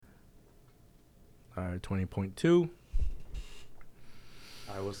All right, 20.2. All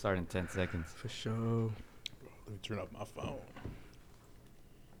right, we'll start in 10 seconds. For sure. Let me turn off my phone.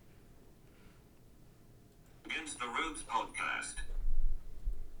 Against the Ropes podcast.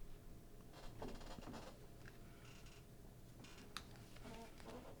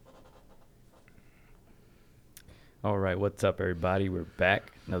 All right, what's up, everybody? We're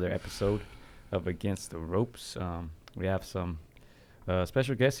back. Another episode of Against the Ropes. We have some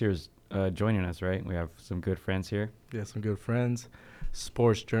special guests here joining us, right? We have some good friends here. Yeah, some good friends.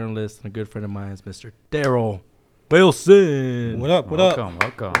 Sports journalist and a good friend of mine is Mr. Daryl Wilson. What up? Welcome.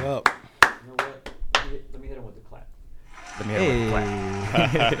 What up? You know what? Let me hit him with the clap.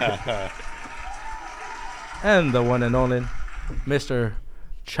 And the one and only Mr.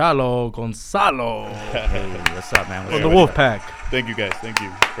 Chalo Gonzalo. Hey, what's up, man? From the Wolfpack. Thank you, guys. Thank you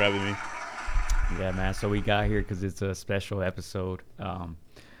for having me. Yeah, man. So we got here because it's a special episode.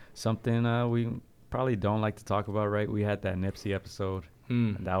 Something we probably don't like to talk about, right? We had that Nipsey episode.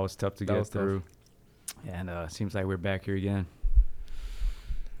 And that was tough to get through. Tough. And seems like we're back here again.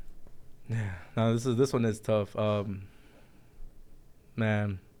 Yeah. No, this one is tough.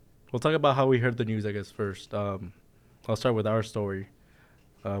 Man, we'll talk about how we heard the news, I guess, first. I'll start with our story.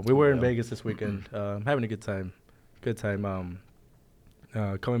 We were in Vegas this weekend, having a good time.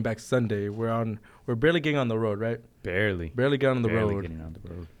 Coming back Sunday, we're barely getting on the road, right? Barely getting on the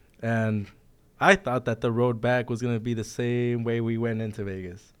road. And I thought that the road back was gonna be the same way we went into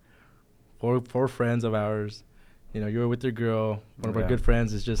Vegas. Four friends of ours, you were with your girl. One of our good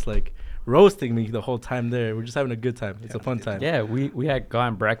friends is just like roasting me the whole time there. We're just having a good time. It's a fun time. Yeah, we had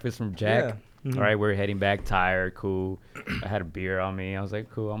gotten breakfast from Jack. Yeah. Mm-hmm. All right, we're heading back, tired, cool. I had a beer on me. I was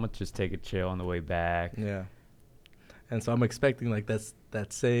like, cool, I'm going to just take a chill on the way back. Yeah. And so I'm expecting, like,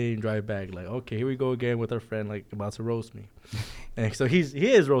 that same drive back. Like, okay, here we go again with our friend, like, about to roast me. And so he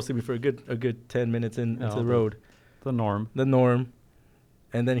is roasting me for a good 10 minutes into the road. The norm.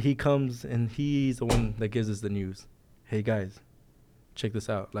 And then he comes, and he's the one that gives us the news. Hey, guys, check this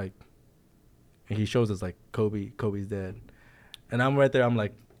out. Like, and he shows us, like, Kobe's dead. And I'm right there. I'm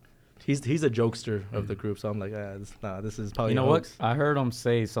like, He's a jokester of the group, so I'm like, this is probably. You know what? I heard him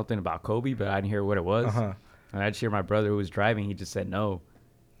say something about Kobe, but I didn't hear what it was. And I just hear my brother who was driving. He just said no.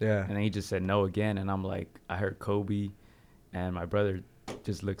 Yeah. And then he just said no again, and I'm like, I heard Kobe, and my brother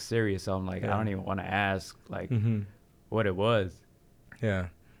just looked serious. So I'm like, I don't even want to ask like what it was. Yeah.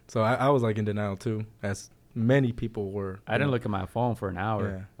 So I was like in denial too, as many people were. I didn't look at my phone for an hour.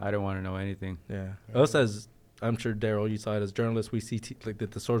 Yeah. I didn't want to know anything. Yeah. Us as I'm sure, Daryl, you saw it as journalists. We see like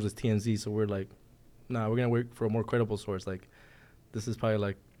that the source is TMZ, so we're like, nah, we're gonna wait for a more credible source. Like, this is probably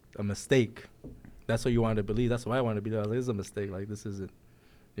like a mistake. That's what you wanted to believe. That's what I wanted to believe. Like, this is a mistake. Like, this isn't,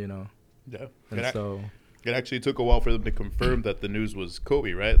 Yeah. And so it actually took a while for them to confirm that the news was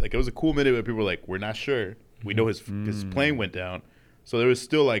Kobe, right? Like, it was a cool minute where people were like, we're not sure. We know his plane went down. So there was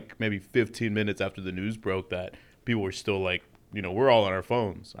still like maybe 15 minutes after the news broke that people were still like, we're all on our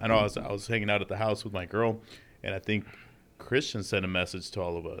phones. I know I was hanging out at the house with my girl. And I think Christian sent a message to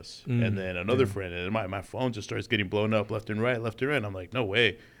all of us. And then another friend. And my phone just starts getting blown up left and right. I'm like, no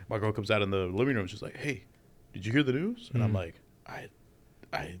way. My girl comes out in the living room. She's like, hey, did you hear the news? And I'm like, I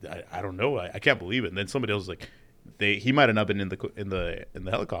don't know. I can't believe it. And then somebody else was like, he might have not been in the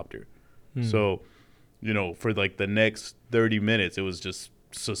helicopter. So, for like the next 30 minutes, it was just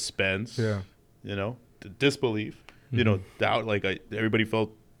suspense. Yeah. Disbelief. Doubt. Like everybody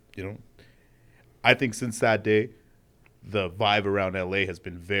felt, I think since that day, the vibe around LA has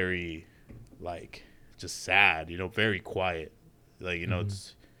been very, like, just sad. Very quiet. Like,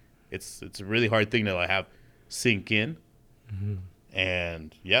 it's a really hard thing to like, have sink in.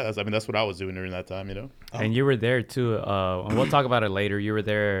 And yeah, that's what I was doing during that time. And you were there too. And we'll talk about it later. You were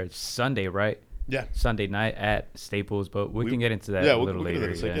there Sunday, right? Yeah. Sunday night at Staples, but we can get into that a little later.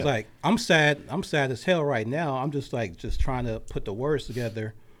 It's like I'm sad as hell right now. I'm just trying to put the words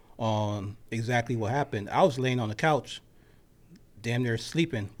together on exactly what happened. I was laying on the couch, damn near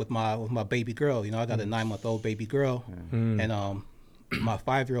sleeping with my baby girl. I got a 9-month-old baby girl, and my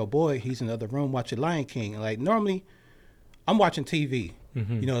 5-year-old boy, he's in the other room watching Lion King. And like normally, I'm watching TV.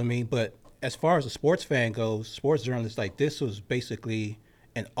 You know what I mean? But as far as a sports fan goes, sports journalist, like this was basically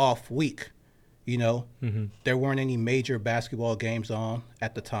an off week. There weren't any major basketball games on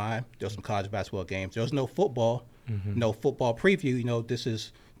at the time. There was some college basketball games. There was no football, no football preview. This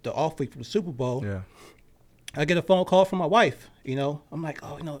is the off week from the Super Bowl. Yeah. I get a phone call from my wife. I'm like,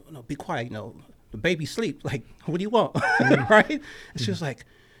 oh, be quiet. The baby sleep. Like, what do you want? Right? And she was like,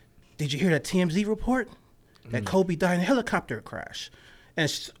 did you hear that TMZ report? That Kobe died in a helicopter crash.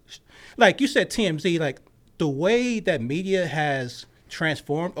 And like you said, TMZ, like the way that media has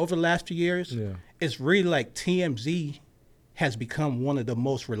transformed over the last few years, it's really like TMZ has become one of the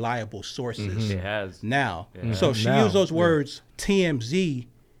most reliable sources. It has. Now. Yeah. So she Now, used those yeah. words, TMZ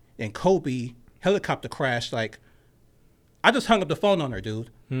and Kobe helicopter crash. Like, I just hung up the phone on her, dude.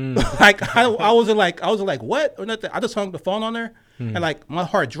 Like, I wasn't like, what? Or nothing. I just hung up the phone on her. And, like, my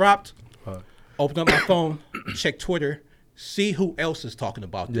heart dropped. Fuck. Opened up my phone, checked Twitter, see who else is talking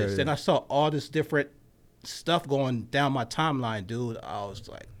about this. Yeah. Then I saw all this different stuff going down my timeline, dude. I was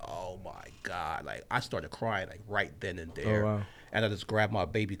like, oh, my God. Like, I started crying, like, right then and there. Oh, wow. And I just grabbed my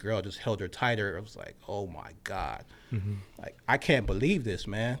baby girl, just held her tighter. I was like, oh, my God. Like, I can't believe this,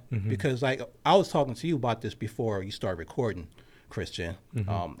 man. Because, like, I was talking to you about this before you started recording, Christian.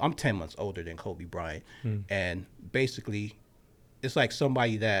 I'm 10 months older than Kobe Bryant. And basically, it's like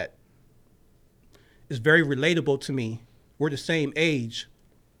somebody that is very relatable to me. We're the same age.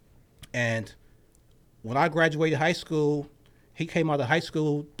 And when I graduated high school, he came out of high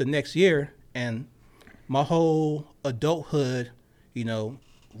school the next year. And my whole adulthood, you know,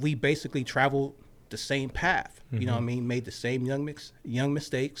 we basically traveled the same path. You know what I mean? Made the same young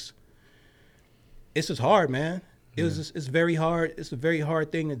mistakes. It's just hard, man. It's very hard. It's a very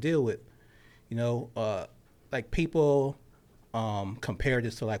hard thing to deal with. You know, like people compare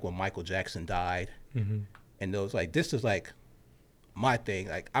this to like when Michael Jackson died. And those like, this is like my thing.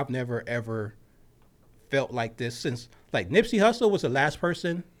 Like, I've never ever felt like this since like Nipsey Hussle was the last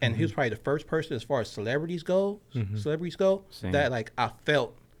person, and he was probably the first person as far as celebrities go. Same. That like I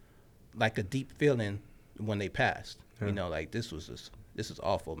felt like a deep feeling when they passed. You know, like this is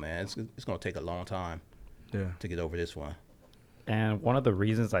awful, man. It's gonna take a long time to get over this one. And one of the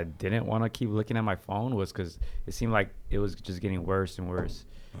reasons I didn't want to keep looking at my phone was because it seemed like it was just getting worse and worse.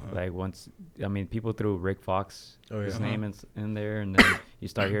 Like once, I mean, people threw Rick Fox, his name in there, and then you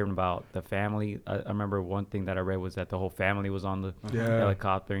start hearing about the family. I remember one thing that I read was that the whole family was on the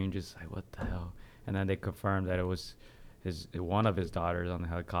helicopter, and you're just like, what the hell? And then they confirmed that it was one of his daughters on the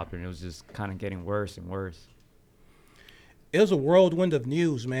helicopter, and it was just kind of getting worse and worse. It was a whirlwind of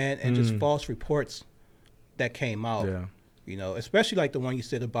news, man, and just false reports that came out. Yeah. You know, especially like the one you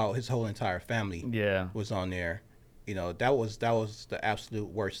said about his whole entire family was on there. You know, that was the absolute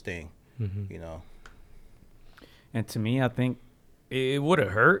worst thing, you know. And to me, I think it would have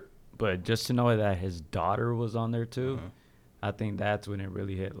hurt, but just to know that his daughter was on there too, I think that's when it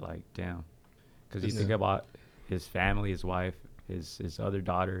really hit like, damn. Because you think about his family, his wife, his other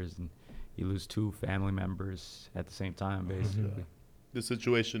daughters, and you lose two family members at the same time, basically. The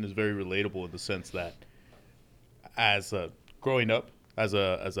situation is very relatable in the sense that as growing up as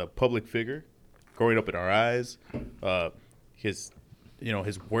a public figure, growing up in our eyes, his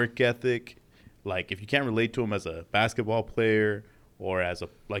work ethic, like if you can't relate to him as a basketball player or as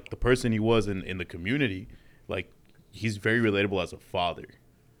the person he was in the community, like he's very relatable as a father.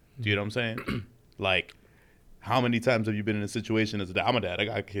 Do you know what I'm saying? Like, how many times have you been in a situation as a dad? I'm a dad. I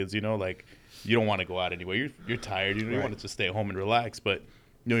got kids. You know, like you don't want to go out anyway. You're tired. You want to just stay home and relax. But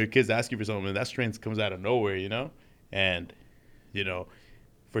you know, your kids ask you for something, and that strength comes out of nowhere. You know, and you know,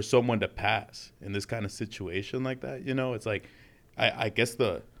 for someone to pass in this kind of situation like that, you know, it's like, I guess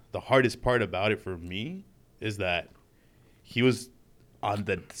the hardest part about it for me is that he was on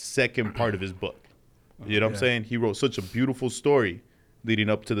the second part of his book. You know what I'm saying? He wrote such a beautiful story leading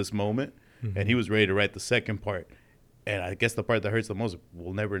up to this moment, and he was ready to write the second part. And I guess the part that hurts the most,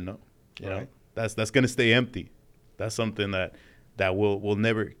 we'll never know. You know, that's gonna stay empty. That's something that we'll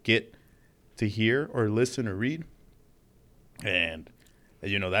never get to hear or listen or read. And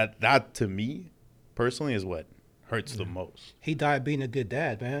you know, that to me personally is what hurts the most. He died being a good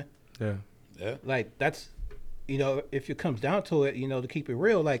dad, man. Yeah. Like that's, you know, if it comes down to it, you know, to keep it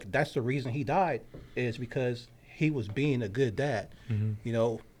real, like that's the reason he died is because he was being a good dad. You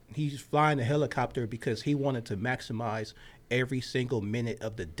know, he's flying a helicopter because he wanted to maximize every single minute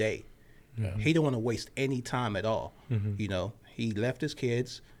of the day. He didn't want to waste any time at all. You know, he left his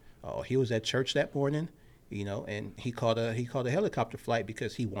kids. He was at church that morning. You know, and he called a helicopter flight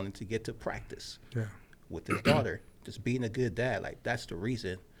because he wanted to get to practice with his daughter. Just being a good dad, like that's the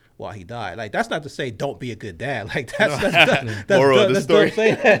reason why he died. Like that's not to say don't be a good dad. Like that's Moral of the story. Don't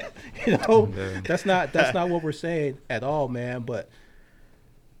say that. You know, that's not what we're saying at all, man. But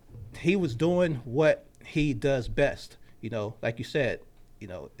he was doing what he does best. You know, like you said, you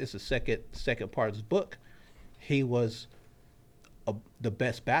know, it's the second part of his book. He was the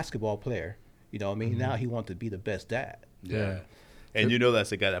best basketball player. You know what I mean? Now he wants to be the best dad. Yeah. And you know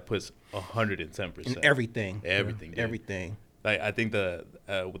that's a guy that puts 110%. In everything. Everything. Yeah. Everything. Like I think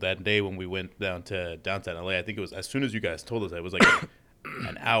that day when we went down to downtown LA, I think it was as soon as you guys told us, it was like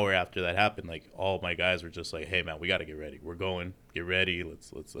an hour after that happened. Like all my guys were just like, "Hey man, we got to get ready. We're going. Get ready.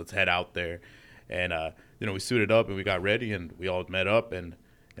 Let's head out there." And we suited up and we got ready and we all met up and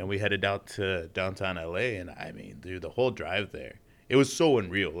we headed out to downtown LA. And I mean, dude, the whole drive there, it was so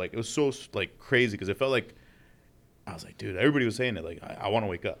unreal. Like, it was so like crazy because it felt like, I was like, dude, everybody was saying it. Like, I want to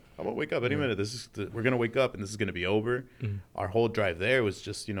wake up. I want to wake up any minute. We're going to wake up and this is going to be over. Mm-hmm. Our whole drive there was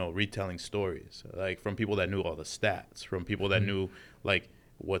just, retelling stories, like from people that knew all the stats, from people that knew like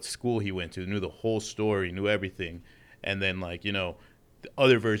what school he went to, knew the whole story, knew everything. And then like, the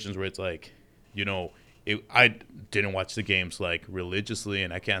other versions where it's like, I didn't watch the games like religiously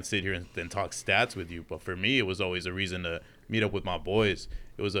and I can't sit here and talk stats with you. But for me, it was always a reason to meet up with my boys.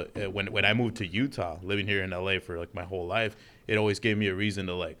 It was when I moved to Utah, living here in LA for like my whole life, it always gave me a reason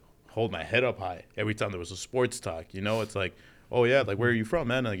to like hold my head up high every time there was a sports talk. It's like, oh yeah, like where are you from,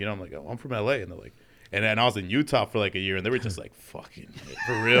 man? And, I'm like, oh, I'm from LA, and they're like, and then I was in Utah for like a year, and they were just like, fucking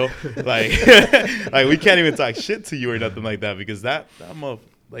for real, like like we can't even talk shit to you or nothing like that because that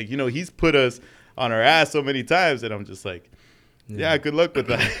like he's put us on our ass so many times, and I'm just like, yeah, good luck with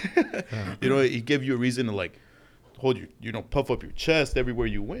that. He gave you a reason to like hold your, puff up your chest everywhere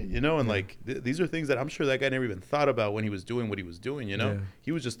you went, and like these are things that I'm sure that guy never even thought about when he was doing what he was doing,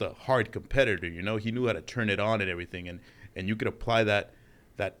 He was just a hard competitor, he knew how to turn it on and everything, and you could apply that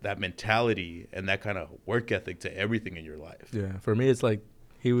mentality and that kind of work ethic to everything in your life. Yeah, for me, it's like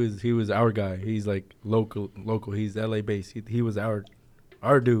he was our guy. He's like local. He's LA based. He was our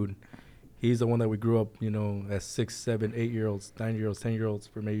dude. He's the one that we grew up, as 6, 7, 8-year-olds, 9-year-olds, 10-year-olds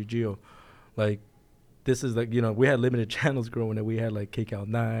for maybe Gio. Like, this is like, we had limited channels growing up. We had like KCAL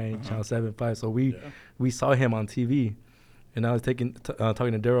 9, Channel 7, 5. So we saw him on TV. And I was talking to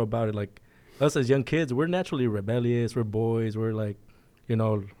Daryl about it. Like, us as young kids, we're naturally rebellious. We're boys. We're like,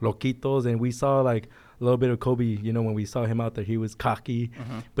 loquitos. And we saw like a little bit of Kobe, when we saw him out there. He was cocky,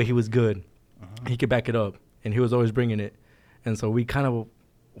 but he was good. He could back it up. And he was always bringing it. And so we kind of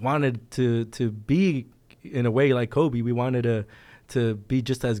wanted to be in a way like Kobe. We wanted to be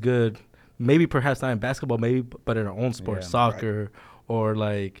just as good, maybe perhaps not in basketball, but in our own sport, soccer, or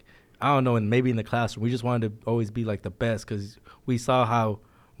like, I don't know, and maybe in the classroom. We just wanted to always be like the best because we saw how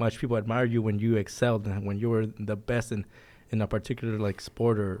much people admired you when you excelled and when you were the best in a particular like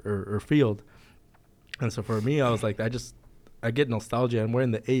sport or field. And so for me, I was like, I get nostalgia. I'm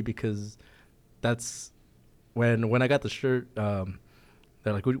wearing the 8 because that's when I got the shirt.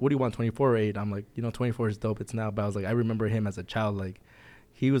 They're like, what do you want, 24 or 8? I'm like, 24 is dope. It's now. But I was like, I remember him as a child. Like,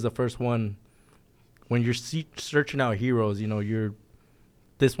 he was the first one. When you're searching out heroes,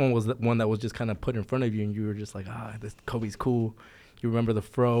 this one was the one that was just kind of put in front of you, and you were just like, this Kobe's cool. You remember the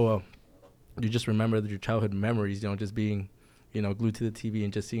fro. You just remember your childhood memories, just being, glued to the TV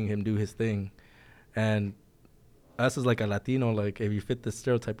and just seeing him do his thing. And us as like a Latino, like if you fit the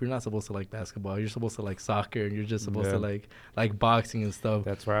stereotype, you're not supposed to like basketball. You're supposed to like soccer, and you're just supposed to like boxing and stuff.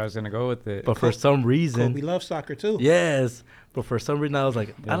 That's where I was gonna go with it. But for some reason, Kobe loves soccer too. Yes, but for some reason, I was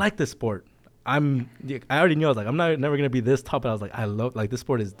like, I like this sport. I already knew I was like, I'm never gonna be this top. But I was like, I love this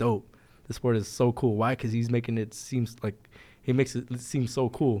sport is dope. This sport is so cool. Why? Because he makes it seem so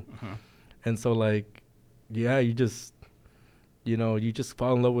cool. And so like, you just. You just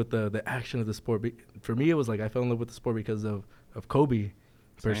fall in love with the action of the sport. For me, it was like I fell in love with the sport because of Kobe,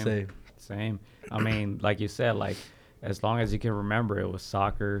 per se. Same. I mean, like you said, like as long as you can remember, it was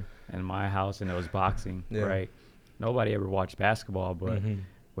soccer in my house and it was boxing, right? Nobody ever watched basketball, but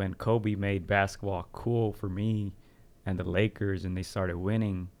when Kobe made basketball cool for me and the Lakers and they started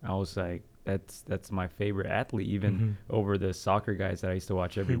winning, I was like, that's my favorite athlete, even over the soccer guys that I used to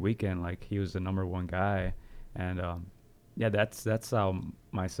watch every weekend. Like he was the number one guy, and that's how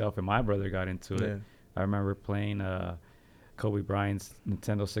myself and my brother got into it. I remember playing Kobe Bryant's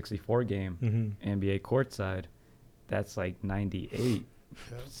Nintendo 64 game, NBA courtside. That's like 98.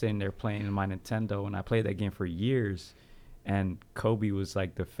 Sitting there playing in my Nintendo, and I played that game for years. And Kobe was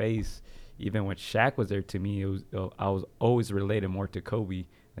like the face. Even when Shaq was there, to me, I was always related more to Kobe.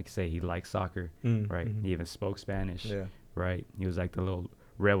 Like say, he liked soccer, right? He even spoke Spanish, right? He was like the little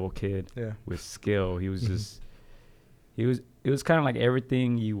rebel kid with skill. He was just. It was kind of like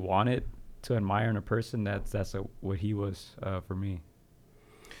everything you wanted to admire in a person. That's what he was for me.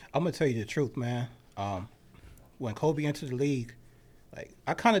 I'm gonna tell you the truth, man. When Kobe entered the league, like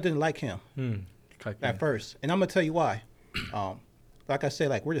I kind of didn't like him at first, and I'm gonna tell you why. Like I said,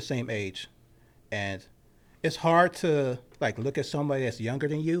 like we're the same age, and it's hard to like look at somebody that's younger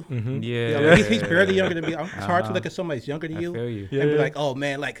than you. He's barely younger than me. It's hard to look at somebody that's younger than you, and be like, oh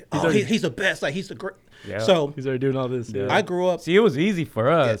man, like he's the best, like he's the great. So he's already doing all this. I grew up. See, it was easy for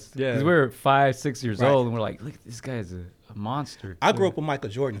us because we were 5, 6 years old, and we're like, look, this guy is a monster. I grew up a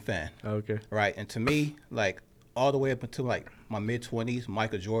Michael Jordan fan. Okay. Right, and to me, like all the way up until like my mid-20s,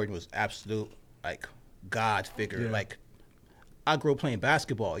 Michael Jordan was absolute like God figure. Yeah. Like I grew up playing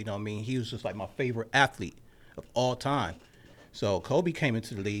basketball. You know what I mean? He was just like my favorite athlete of all time. So Kobe came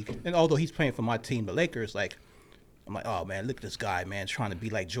into the league, and although he's playing for my team, the Lakers, like I'm like, oh man, look at this guy, man, trying to be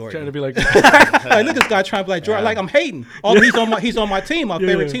like Jordan. Trying to be like, Like, look at this guy trying to be like Jordan. Like I'm hating. Although he's on my team, my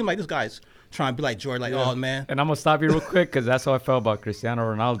favorite yeah. team. Like this guy's trying to be like Jordan. Like, oh man. And I'm gonna stop you real quick because that's how I felt about Cristiano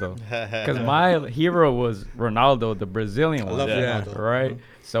Ronaldo. Because my hero was Ronaldo, the Brazilian I one, love Yeah. Ronaldo. right?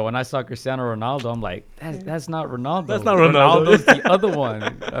 So when I saw Cristiano Ronaldo, I'm like, that's not Ronaldo. That's not Ronaldo. Ronaldo's the other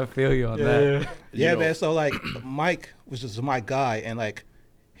one. I feel you on that. Yeah, know- man. So like Mike was just my guy, and like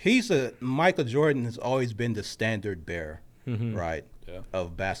Michael Jordan has always been the standard bearer, right? Yeah.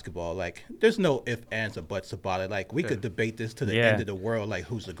 Of basketball. Like there's no ifs, ands, or buts about it. Like we could debate this to the Yeah. end of the world, like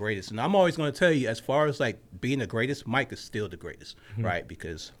who's the greatest. And I'm always going to tell you, as far as like being the greatest, Mike is still the greatest, right?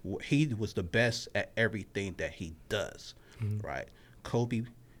 Because he was the best at everything that he does, right? Kobe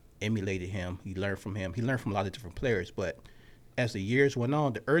emulated him. He learned from him. He learned from a lot of different players. But as the years went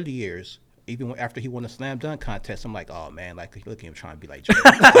on, the early years, even after he won the slam dunk contest, I'm like, oh man, like look at him trying to be like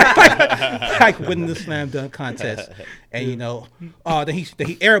Jordan, like winning the slam dunk contest, and you know, then he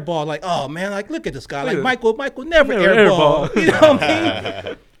airball, like, oh man, like look at this guy, like Michael never airball, you know what I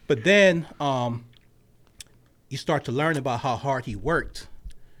mean? But then you start to learn about how hard he worked,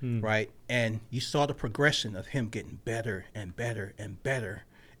 right? And you saw the progression of him getting better and better and better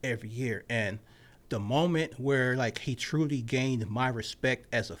every year, and the moment where like he truly gained my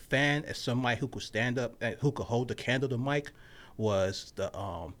respect as a fan, as somebody who could stand up and who could hold the candle to Mike, was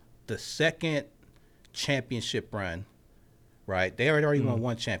the second championship run. Right, they had already won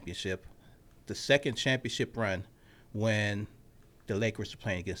one championship. The second championship run when the Lakers were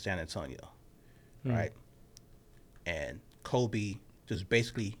playing against San Antonio, right, and Kobe just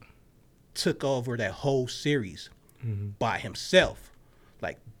basically took over that whole series by himself.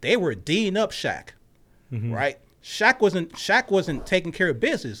 Like they were D'ing up Shaq. Right, Shaq wasn't taking care of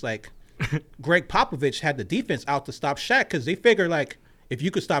business. Like Greg Popovich had the defense out to stop Shaq because they figured like if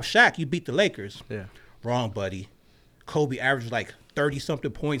you could stop Shaq, you beat the Lakers. Yeah. Wrong, buddy. Kobe averaged like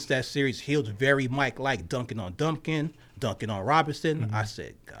 30-something points that series. He was very Mike-like, dunking on Robinson. I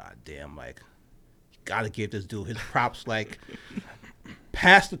said, God damn, like, you got to give this dude his props. Like,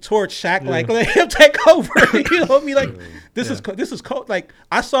 pass the torch, Shaq. Like, let him take over. You know what I mean? Like, this is like,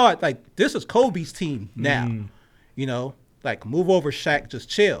 I saw it like, this is Kobe's team now. You know, like, move over, Shaq, just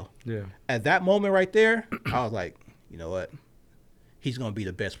chill. Yeah. At that moment right there, I was like, you know what? He's going to be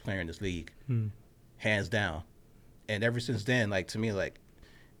the best player in this league. Hands down. And ever since then, like, to me, like,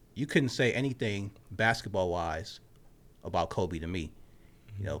 you couldn't say anything basketball-wise about Kobe to me,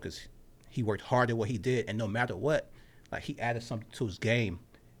 you know, because he worked hard at what he did, and no matter what, like, he added something to his game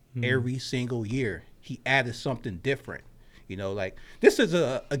every single year. He added something different, you know, like, this is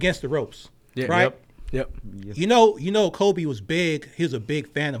against the ropes, Yeah. right? Yep. You know, Kobe was big. He was a big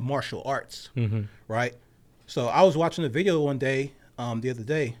fan of martial arts, right? So I was watching a video one day, the other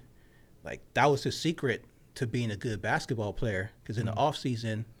day, like, that was his secret to being a good basketball player, because in the off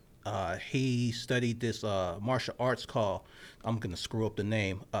season, he studied this martial arts called, I'm gonna screw up the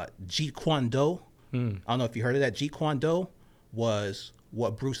name, Jeet Kune Do. I don't know if you heard of that. Jeet Kune Do was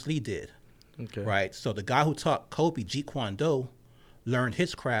what Bruce Lee did, Okay. right? So the guy who taught Kobe Jeet Kune Do learned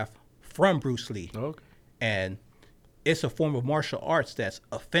his craft from Bruce Lee, Okay. and it's a form of martial arts that's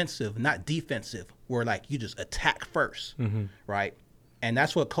offensive, not defensive, where like you just attack first, right? And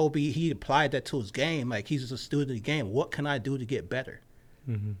that's what Kobe, he applied that to his game. Like, he's just a student of the game. What can I do to get better?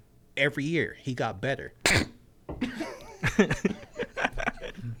 Every year, he got better.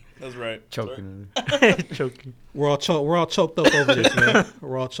 That's right. Choking. Choking. We're all choked up over this, man.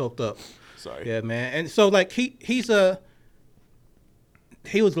 We're all choked up. Sorry. Yeah, man. And so, like, he was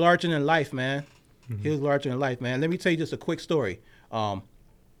larger than life, man. He was larger than life, man. Let me tell you just a quick story.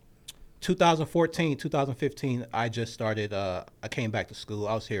 2014, 2015, I just started, I came back to school.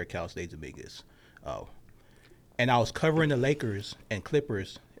 I was here at Cal State Dominguez. And I was covering the Lakers and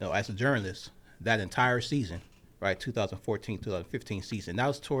Clippers, you know, as a journalist that entire season, right? 2014, 2015 season. That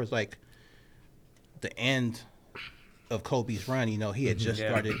was towards like the end of Kobe's run. You know, he had just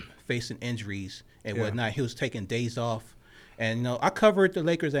started facing injuries and whatnot. He was taking days off. And, you know, I covered the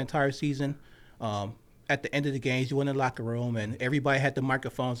Lakers the entire season. At the end of the games, you went in the locker room and everybody had the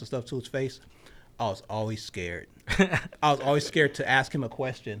microphones and stuff to his face. I was always scared. I was always scared to ask him a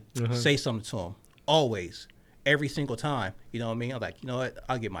question, say something to him. Always. Every single time. You know what I mean? I'm like, you know what?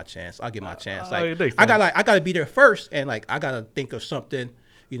 I'll get my chance. Like, I gotta be there first, and like I gotta think of something,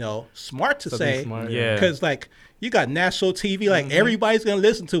 smart to Something say. smart, Yeah. Because, like, you got national TV, like, everybody's going to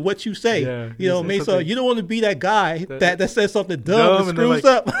listen to what you say. Yeah, You know what I mean? So you don't want to be that guy that says something dumb and and they're screws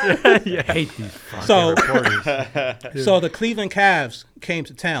like- up. I hate these fucking So- reporters. So the Cleveland Cavs came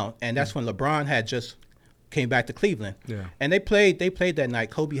to town, and that's when LeBron had just came back to Cleveland. Yeah. And they played that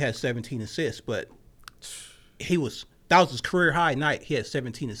night. Kobe had 17 assists, but that was his career high night. He had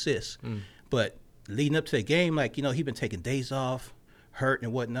 17 assists. But leading up to the game, like, he'd been taking days off, hurt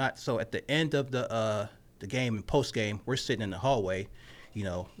and whatnot. So at the end of the game and post game, we're sitting in the hallway.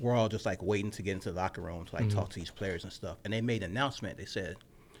 We're all just like waiting to get into the locker room to like talk to these players and stuff. And they made an announcement. They said,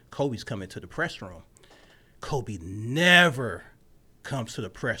 Kobe's coming to the press room. Kobe never comes to the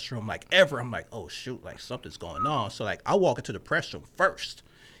press room, like, ever. I'm like, oh shoot, like something's going on. So like I walk into the press room first,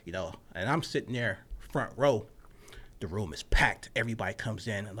 and I'm sitting there front row. The room is packed. Everybody comes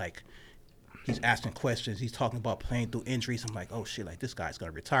in and like he's asking questions. He's talking about playing through injuries. I'm like, oh shit, like this guy's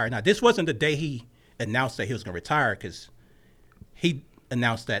gonna retire. Now this wasn't the day he announced that he was gonna retire, because he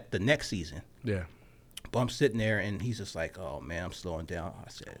announced that the next season. Yeah. But I'm sitting there and he's just like, oh man, I'm slowing down. I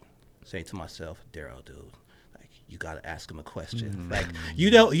said, saying to myself, Daryl, dude, like you gotta ask him a question. Like you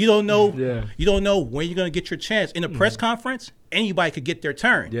don't know Yeah. you don't know when you're gonna get your chance. In a press conference, anybody could get their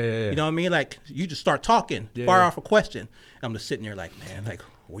turn. Yeah. You know what I mean? Like you just start talking, fire off a question. I'm just sitting there like, man, like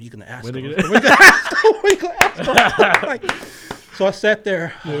what are you gonna ask him? What are you gonna ask him? What are you gonna ask him? Like, so I sat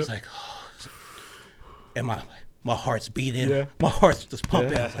there, I was like, oh, and my heart's beating. Yeah. My heart's just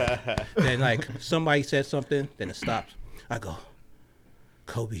pumping. I was like, then like somebody said something, then it stops. I go,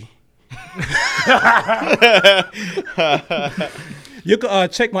 Kobe. You can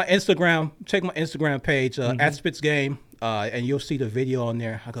check my Instagram page at Spitz Game, and you'll see the video on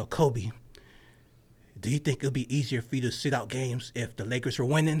there. I go, Kobe, do you think it'll be easier for you to sit out games if the Lakers were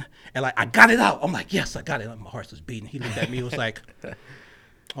winning? And like I got it out. I'm like, yes, I got it. Like, my heart was beating. He looked at me. It was like,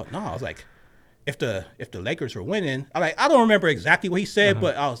 oh no. I was like, if the Lakers were winning, I don't remember exactly what he said,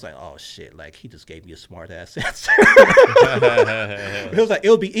 but I was like, oh shit, like he just gave me a smart ass answer. It was like,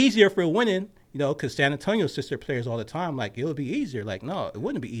 it would be easier if we're winning, because San Antonio sits their players all the time. Like it would be easier. Like no, it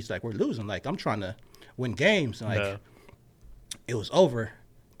wouldn't be easy. Like we're losing. Like I'm trying to win games. And like it was over.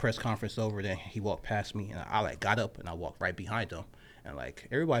 Press conference over. Then he walked past me, and I like got up and I walked right behind him, and like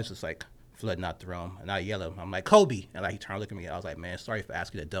everybody's just like flooding out the room, and I yell at him. I'm like, Kobe, and like he turned to look at me. I was like, man, sorry for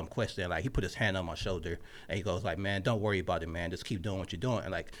asking that dumb question. And like he put his hand on my shoulder, and he goes like, man, don't worry about it, man. Just keep doing what you're doing.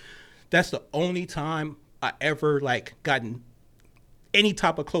 And like that's the only time I ever like gotten any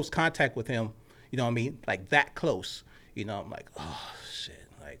type of close contact with him. You know what I mean? Like that close. I'm like, oh shit,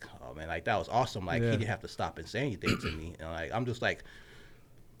 like oh man, like that was awesome. Like he didn't have to stop and say anything to me. And like I'm just like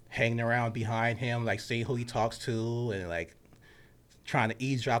hanging around behind him, like seeing who he talks to, and like trying to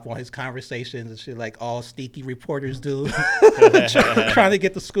eavesdrop on his conversations and shit, like all sneaky reporters do, trying to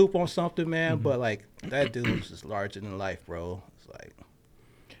get the scoop on something, man. But like that dude was just larger than life, bro. It's like,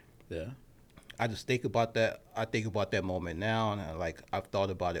 Yeah. I just think about that. I think about that moment now, and I've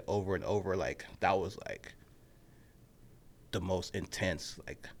thought about it over and over. Like that was like the most intense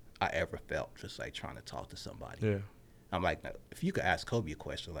like I ever felt, just like trying to talk to somebody. Yeah. I'm like, if you could ask Kobe a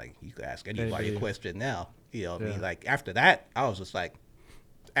question, like you could ask anybody Yeah. a question now. You know what I Yeah. mean? Like after that, I was just like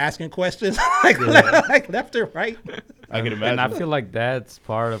asking questions like left and right. I can imagine. And I feel like that's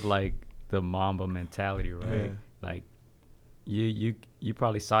part of like the Mamba mentality, right? Yeah. Like you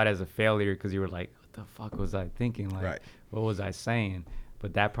probably saw it as a failure because you were like, what the fuck was I thinking? Like, Right. what was I saying?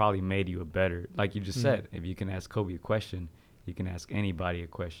 But that probably made you a better, like you just said, if you can ask Kobe a question, you can ask anybody a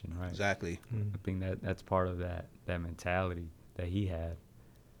question, right? Exactly. I think that's part of that mentality that he had.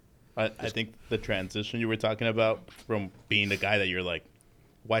 I think the transition you were talking about from being the guy that you're like,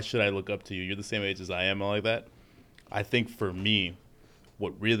 why should I look up to you? You're the same age as I am, and all like that. I think for me,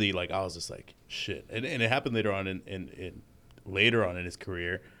 what really like I was just like shit, and it happened later on in his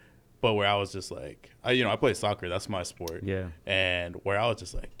career, but where I was just like, I play soccer, that's my sport, Yeah. and where I was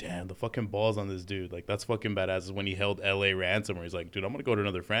just like, damn, the fucking balls on this dude, like that's fucking badass. Is when he held LA ransom, where he's like, dude, I'm gonna go to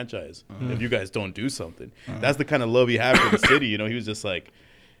another franchise if you guys don't do something. That's the kind of love he had for the city. He was just like,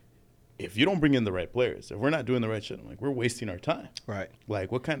 if you don't bring in the right players, if we're not doing the right shit, I'm like, we're wasting our time. Right.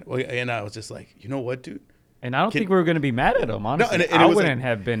 Like, what kind of, and I was just like, you know what, dude? And I don't think we were going to be mad at him, honestly. and it I was wouldn't like-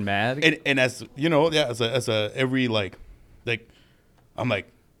 have been mad. And as, as a every, like, I'm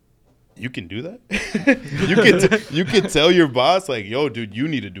like, you can do that? you can tell your boss, like, yo, dude, you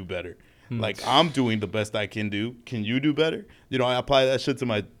need to do better. Like, I'm doing the best I can do. Can you do better? I apply that shit to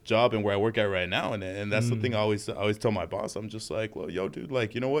my job and where I work at right now. And that's the thing I always tell my boss. I'm just like, well, yo, dude,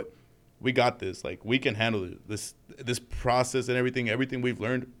 like, you know what? We got this. Like, we can handle it. This process and everything we've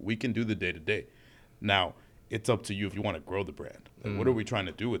learned, we can do the day-to-day. Now, it's up to you if you want to grow the brand. Like, what are we trying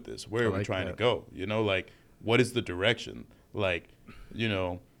to do with this? Where are we trying to go? You know, like, what is the direction? Like, you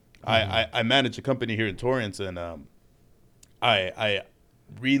know, I manage a company here in Torrance, and I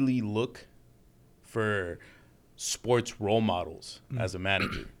really look for sports role models as a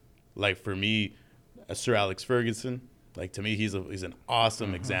manager. Like, for me, Sir Alex Ferguson, like, to me, he's an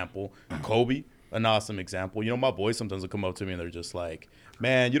awesome example. Kobe, an awesome example. You know, my boys sometimes will come up to me and they're just like,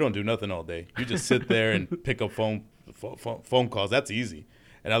 man, you don't do nothing all day. You just sit there and pick up phone calls. That's easy.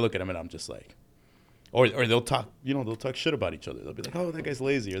 And I look at them and I'm just like, or they'll talk shit about each other. They'll be like, oh, that guy's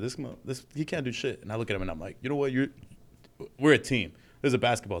lazy, or this he can't do shit. And I look at him and I'm like, you know what? We're a team. There's a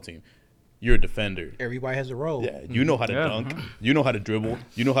basketball team. You're a defender. Everybody has a role. Yeah, you know how to dunk. You know how to dribble.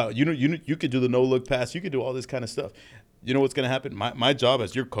 You know how you could do the no look pass. You could do all this kind of stuff. You know what's gonna happen? My job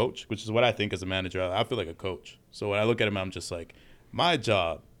as your coach, which is what I think as a manager, I feel like a coach. So when I look at him, I'm just like, my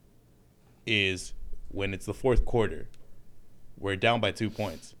job is when it's the fourth quarter, we're down by 2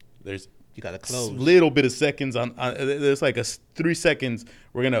 points. There's You gotta close. Little bit of seconds on there's like 3 seconds.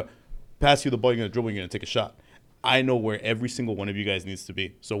 We're gonna pass you the ball. You're gonna dribble. You're gonna take a shot. I know where every single one of you guys needs to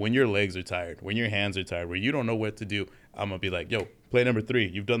be. So when your legs are tired, when your hands are tired, where you don't know what to do, I'm going to be like, yo, play number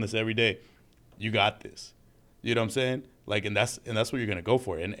 3. You've done this every day. You got this. You know what I'm saying? Like, and that's what you're going to go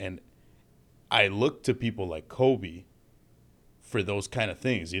for. And I look to people like Kobe for those kind of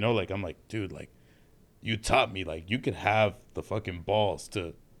things, you know? Like, I'm like, dude, like, you taught me, like, you could have the fucking balls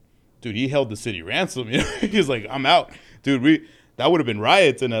to, dude, he held the city ransom. You know? He's like, I'm out. Dude, that would have been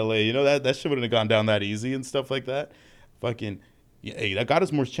riots in LA. You know, that shit wouldn't have gone down that easy and stuff like that. Fucking, hey, that got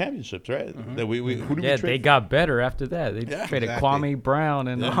us more championships, right? That who did we trade? They got better after that. They traded Kwame Brown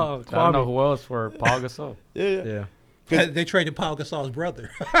and I don't know who else for Paul Gasol. Yeah. They traded Paul Gasol's brother.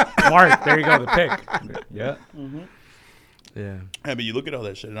 Mark, there you go, the pick. Yeah. Yeah. I mean, you look at all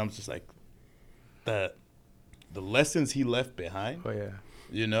that shit, and I'm just like, the lessons he left behind. Oh, yeah.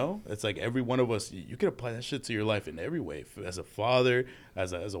 You know, it's like every one of us, you can apply that shit to your life in every way, as a father,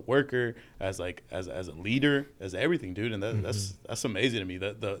 as a worker, as a leader, as everything, dude. And that's amazing to me.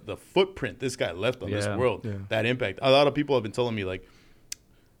 The footprint this guy left on this world, that impact. A lot of people have been telling me, like,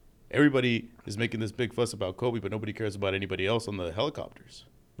 everybody is making this big fuss about Kobe, but nobody cares about anybody else on the helicopters.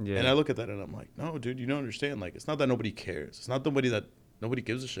 Yeah. And I look at that and I'm like, no, dude, you don't understand. Like, it's not that nobody cares. It's not that nobody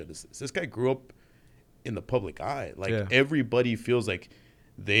gives a shit. It's this guy grew up in the public eye. Like, everybody feels like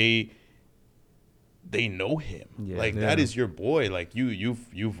they know him. Like, that is your boy. Like, you've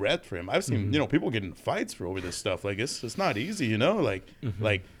repped for him. I've seen people get in fights for over this stuff. Like, it's not easy, you know. Like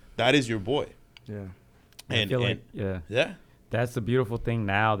like that is your boy. Yeah. And that's the beautiful thing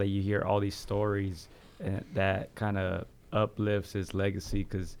now that you hear all these stories and that kind of uplifts his legacy,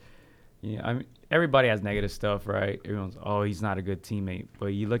 because I mean, everybody has negative stuff, right? Everyone's, oh, he's not a good teammate, but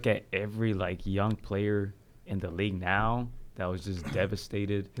you look at every like young player in the league now that was just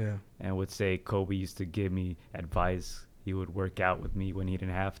devastated and would say, Kobe used to give me advice. He would work out with me when he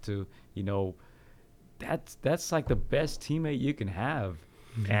didn't have to. You know, that's like the best teammate you can have.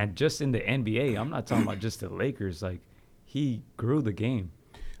 And just in the NBA, I'm not talking about just the Lakers. Like, he grew the game.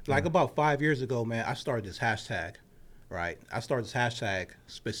 Like about 5 years ago, man, I started this hashtag, right? I started this hashtag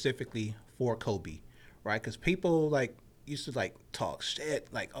specifically for Kobe, right? Because people like used to like talk shit,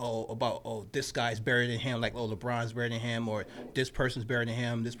 like this guy's better than him, like LeBron's better than him, or this person's better than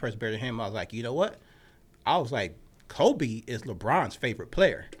him, this person's better than him. I was like, you know what? I was like, Kobe is LeBron's favorite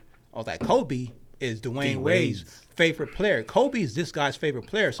player. I was like, Kobe is Dwayne Wade's favorite player. Kobe is this guy's favorite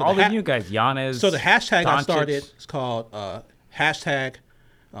player. So all of you guys, Giannis. So the hashtag Doncic. I started is called hashtag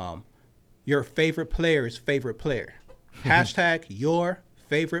your favorite player's favorite player. Hashtag your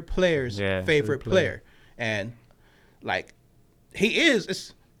favorite player's favorite player. And like, he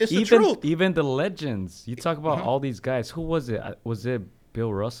is, it's the truth. Even the legends. You talk about all these guys. Who was it? Was it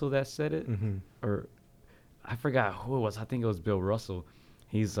Bill Russell that said it? Or I forgot who it was. I think it was Bill Russell.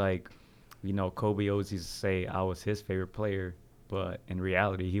 He's like, you know, Kobe always used to say I was his favorite player, but in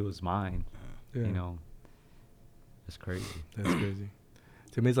reality, he was mine. You know, that's crazy. That's crazy.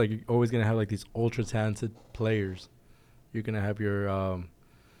 To me, it's like you're always gonna have like these ultra talented players. You're gonna have your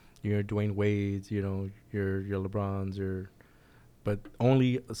Dwayne Wades, you know, your LeBrons, but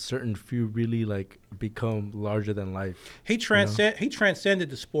only a certain few really like become larger than life. He transcended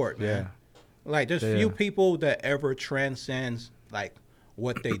the sport, man. Like, there's few people that ever transcends like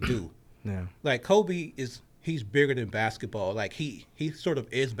what they do. Like, Kobe he's bigger than basketball. Like, he sort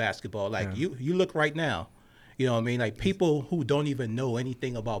of is basketball. Like, you look right now, you know what I mean? Like, people who don't even know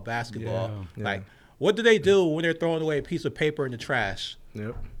anything about basketball, like, what do they do when they're throwing away a piece of paper in the trash?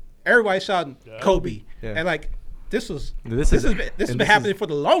 Everybody's shouting Kobe. And like, this has and been happening for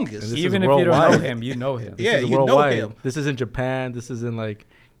the longest. this Even is if you don't know worldwide. him, you know him. Yeah, This is you know worldwide. him. This is in Japan. This is in like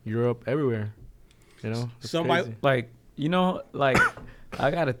Europe, everywhere. You know, it's Somebody- crazy. Like, you know, like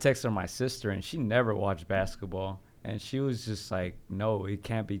I got a text from my sister, and she never watched basketball, and she was just like, "No, it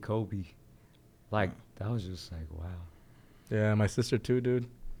can't be Kobe." Like, that was just like, wow. Yeah, my sister too, dude.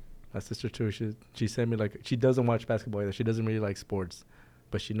 My sister too. She sent me like she doesn't watch basketball either. She doesn't really like sports,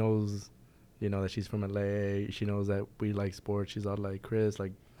 but she knows, you know, that she's from LA. She knows that we like sports. She's all like Chris,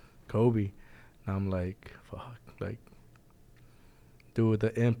 like Kobe. And I'm like, fuck, like, dude,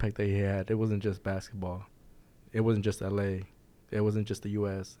 the impact that he had. It wasn't just basketball. It wasn't just LA. It wasn't just the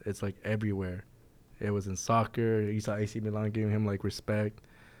U.S. It's like everywhere. It was in soccer. You saw AC Milan giving him like respect.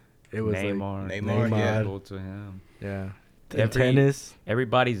 It was Neymar, like Neymar, yeah. Liverpool to him. yeah. In Every- tennis.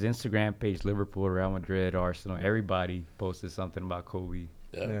 Everybody's Instagram page, Liverpool, Real Madrid, Arsenal, everybody posted something about Kobe.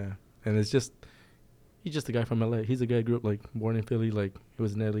 Yeah. And it's just he's just a guy from LA. He's a guy who grew up like born in Philly, like he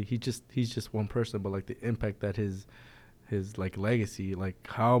was in LA. He's just one person, but like the impact that his like legacy, like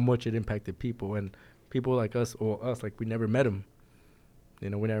how much it impacted people and people like us like we never met him. You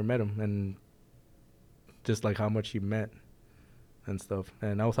know, we never met him and just like how much he meant and stuff.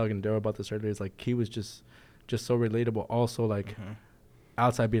 And I was talking to Daryl about this earlier. It's like he was just so relatable. Also like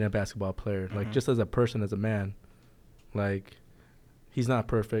outside being a basketball player, like just as a person, as a man, like he's not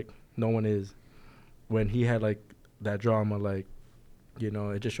perfect. No one is. When he had like that drama, like, you know,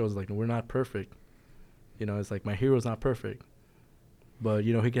 it just shows like we're not perfect. You know, it's like my hero's not perfect, but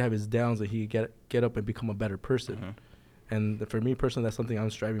you know he could have his downs and he could get up and become a better person. And for me personally, that's something I'm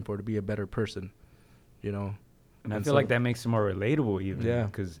striving for, to be a better person. You know, And I And feel so- like that makes him more relatable even. Yeah.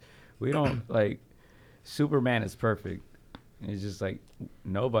 Because we don't, like, Superman is perfect. It's just like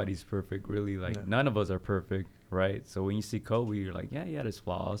nobody's perfect, really. Like, Yeah. none of us are perfect, right? So when you see Kobe, you're like, yeah, he had his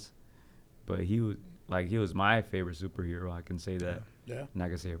flaws. But he was my favorite superhero. I can say that. Yeah. And I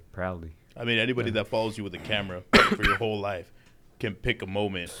can say it proudly. I mean, anybody that follows you with a camera for your whole life can pick a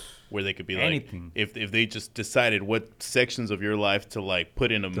moment where they could be like, Anything. if they just decided what sections of your life to like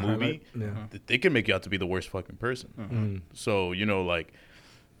put in a To movie, highlight, yeah. they can make you out to be the worst fucking person. Mm. So, you know, like,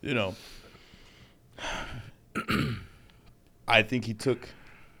 you know, I think he took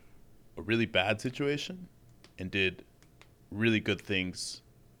a really bad situation and did really good things.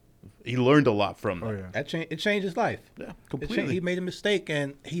 He learned a lot from that. Oh yeah. It changed his life. Yeah, He completely. made a mistake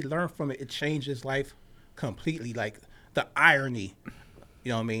and he learned from it. It changed his life completely. Like the irony, you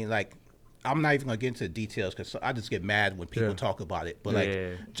know what I mean? Like I'm not even gonna get into the details because I just get mad when people Yeah. talk about it. But like yeah.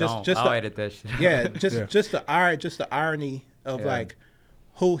 just I'll the, edit that shit. yeah, just Yeah. just the irony of Yeah. like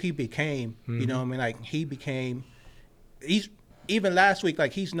who he became. You know what I mean? Like he's even last week,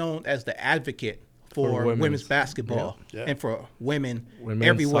 like he's known as the advocate for women's women's. basketball Yeah. and for women Women's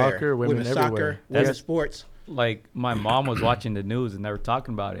everywhere. soccer, women soccer, everywhere. women's That's- sports. Like, my mom was watching the news and they were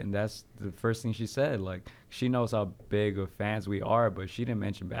talking about it, and that's the first thing she said. Like, she knows how big of fans we are, but she didn't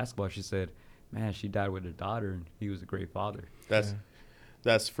mention basketball. She said, man, she died with her daughter, and he was a great father.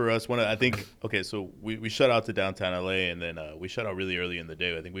 That's for us. I think, okay, so we shut out to downtown LA, and then we shut out really early in the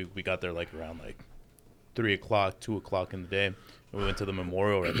day. I think we got there like around like 3 o'clock, 2 o'clock in the day. And we went to the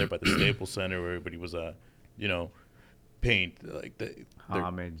memorial right there by the Staples Center where everybody was, you know, paying like their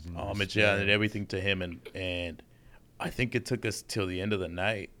Homage. And homage, yeah, and everything to him. And I think it took us till the end of the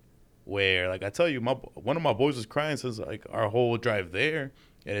night where, like I tell you, one of my boys was crying since like our whole drive there.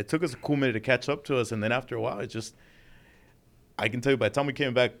 And it took us a cool minute to catch up to us. And then after a while, it just, I can tell you by the time we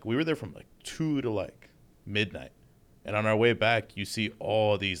came back, we were there from like 2 to like midnight. And on our way back, you see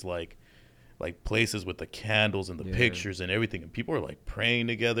all these like places with the candles and the Yeah. pictures and everything. And people are like praying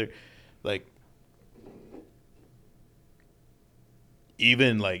together. Like,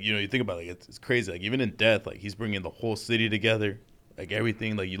 even like, you know, you think about it, like it's crazy. Like even in death, like he's bringing the whole city together, like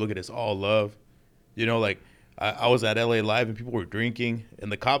everything. Like you look at it's all love, you know. Like I was at LA Live and people were drinking,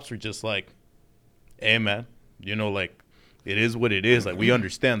 and the cops were just like, "Hey man, you know, like it is what it is. Like we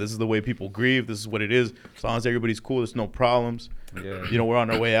understand. This is the way people grieve. This is what it is. As long as everybody's cool, there's no problems. Yeah. You know, we're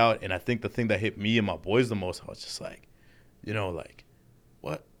on our way out." And I think the thing that hit me and my boys the most, I was just like, you know, like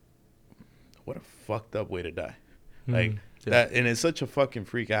what a fucked up way to die. Like that, and it's such a fucking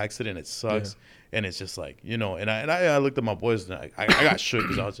freak accident. It sucks, and it's just like, you know. And I looked at my boys and I got shook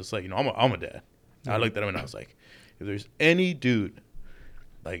because I was just like, you know, I'm a dad. I looked at him and I was like, if there's any dude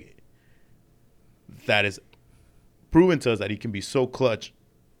like that is proven to us that he can be so clutch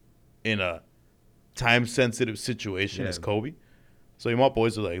in a time sensitive situation as Kobe. So my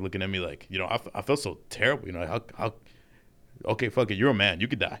boys are like looking at me like, you know, I felt so terrible. You know, how okay, fuck it, you're a man, you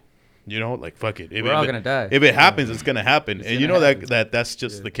could die. You know, like fuck it. We're all gonna die. If it happens, it's gonna happen. It's and you gonna know happen. that's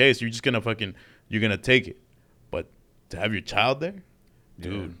just the case. You're just gonna you're gonna take it. But to have your child there,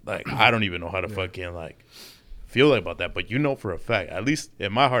 dude, like, I don't even know how to fucking, like, feel like about that. But you know for a fact, at least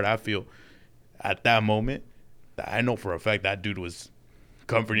in my heart, I feel at that moment that I know for a fact that dude was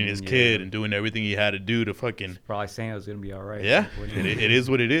comforting his kid and doing everything he had to do to fucking. Probably saying it was going to be all right. Yeah, it is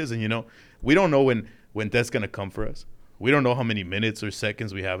what it is. And, you know, we don't know when death's going to come for us. We don't know how many minutes or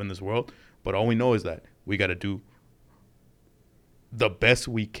seconds we have in this world. But all we know is that we got to do the best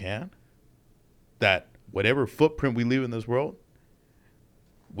we can, that whatever footprint we leave in this world,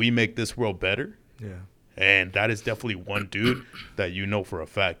 we make this world better. Yeah. And that is definitely one dude that you know for a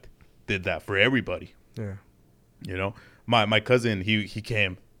fact did that for everybody. Yeah. You know, my cousin, he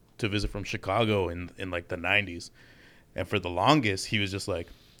came to visit from Chicago in like the 90s. And for the longest, he was just like,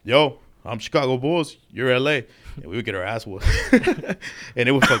 yo, I'm Chicago Bulls, you're LA. And we would get our ass whooped. And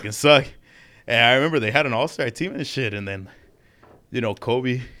it would fucking suck. And I remember they had an all-star team and shit. And then, you know,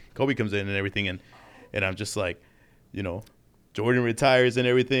 Kobe comes in and everything. And I'm just like, you know, Jordan retires and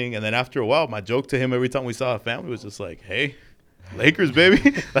everything. And then after a while, my joke to him every time we saw a family was just like, hey, Lakers,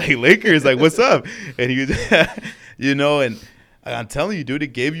 baby. Like, Lakers, like, what's up? And he was, you know, and I'm telling you, dude,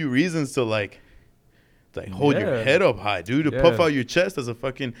 it gave you reasons to, like hold your head up high, dude, to puff out your chest as a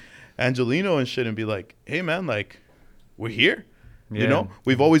fucking Angelino and shit and be like, hey, man, like, we're here. You know,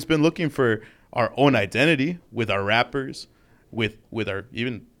 we've always been looking for our own identity with our rappers, with our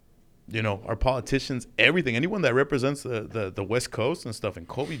even, you know, our politicians, everything. Anyone that represents the West Coast and stuff. And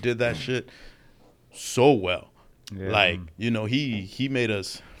Kobe did that shit so well. Yeah. Like, you know, he made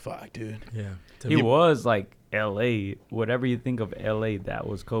us, fuck, dude. Yeah. He was like L.A. Whatever you think of L.A., that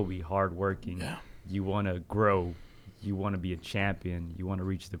was Kobe. Hardworking. Yeah. You want to grow. You want to be a champion. You want to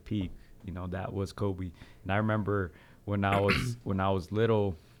reach the peak. You know, that was Kobe. And I remember when I was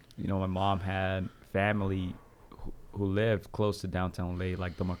little, you know, my mom had family who lived close to downtown LA,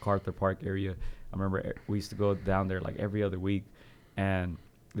 like the MacArthur Park area. I remember we used to go down there like every other week. And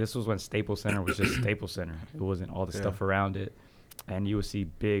this was when Staples Center was just Staples Center. It wasn't all the stuff around it. And you would see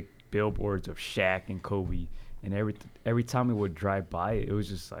big billboards of Shaq and Kobe. And every time we would drive by it was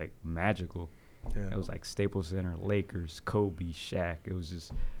just like magical. Yeah. It was like Staples Center, Lakers, Kobe, Shaq. It was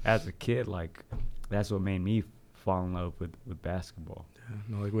just, as a kid, like, that's what made me fall in love with basketball. Yeah,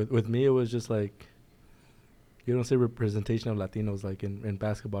 no, like with me, it was just like, you don't see representation of Latinos like in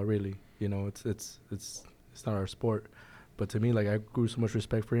basketball, really. You know, it's not our sport. But to me, like, I grew so much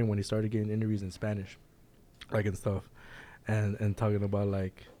respect for him when he started getting interviews in Spanish, like, and stuff, and talking about,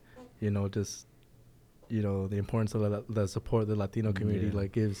 like, you know, just, you know, the importance of the support the Latino community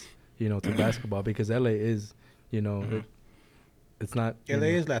like gives, you know, to basketball, because LA is, you know, it's not. LA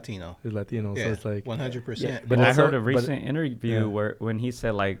is Latino. It's Latino, so it's like 100%. Yeah, but I heard a recent interview where when he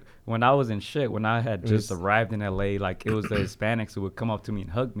said, like, when I was in shit, when I had just arrived in LA, like, it was the Hispanics who would come up to me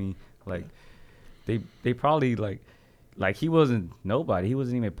and hug me, like, they probably like he wasn't nobody, he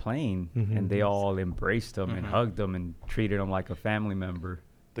wasn't even playing, and they all embraced him and hugged him and treated him like a family member.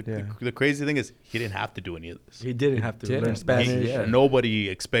 The crazy thing is, he didn't have to do any of this. He didn't have to learn Spanish. Nobody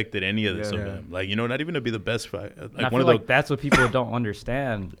expected any of this of him. Like, you know, not even to be the best. Like, I feel like that's what people don't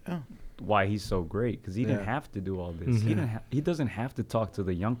understand. Why he's so great, because he didn't have to do all this. He doesn't have to talk to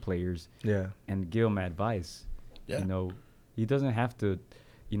the young players. And give them advice. You know, he doesn't have to,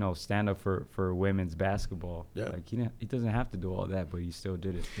 you know, stand up for women's basketball. Like, he doesn't have to do all that, but he still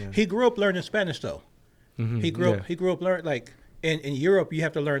did it. He grew up learning Spanish though. He grew up learning, like, in Europe you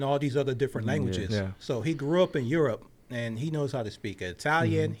have to learn all these other different languages. So he grew up in Europe and he knows how to speak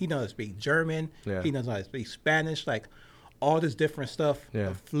Italian, he knows how to speak German, he knows how to speak Spanish, like all this different stuff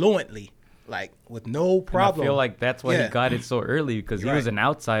fluently, like with no problem. And I feel like that's why he got it so early, because he was an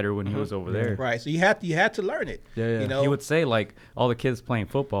outsider when he was over there. Right. So you had to learn it. You know? He would say, like, all the kids playing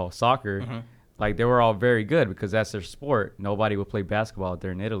football, soccer, like, they were all very good because that's their sport. Nobody would play basketball out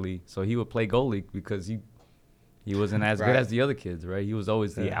there in Italy. So he would play goalie because he wasn't as good as the other kids, right? He was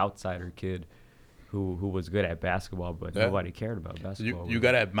always the outsider kid who was good at basketball, but nobody cared about basketball. You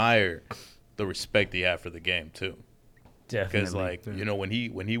got to admire the respect he had for the game, too. Definitely. Because, like, you know, when he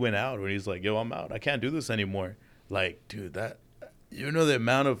went out, when he's like, yo, I'm out, I can't do this anymore. Like, dude, that, you know, the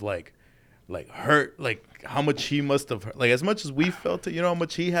amount of, like hurt, like, how much he must have hurt. Like, as much as we felt it, you know, how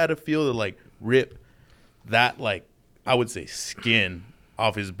much he had to feel to, like, rip that, like, I would say skin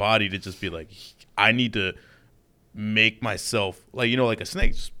off his body to just be like, I need to make myself, like, you know, like a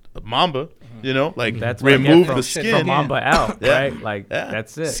snake, a mamba, you know, like, that's remove the skin from mamba out, right? Like,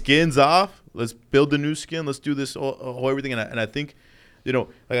 that's it. Skin's off. Let's build a new skin. Let's do this whole everything. And I think, you know,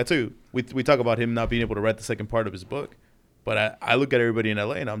 like I tell you, we talk about him not being able to write the second part of his book, but I look at everybody in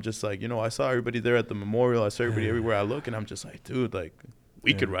LA and I'm just like, you know, I saw everybody there at the memorial. I saw everybody everywhere I look, and I'm just like, dude, like,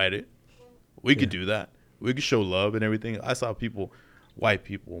 we could write it. We could do that. we could show love and everything. I saw people, white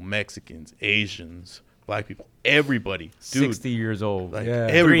people, Mexicans, Asians, black people, everybody, dude, 60 years old. like Yeah.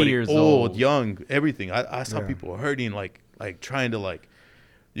 3 everybody, years old, old. young, everything. I saw Yeah. people hurting, like trying to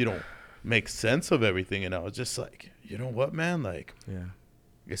make sense of everything, and I was just like, you know what, man, like Yeah.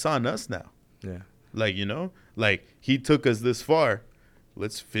 it's on us now. Yeah. Like, like he took us this far.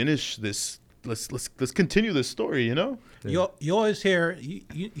 Let's finish this. Let's continue this story. Yeah. You always hear you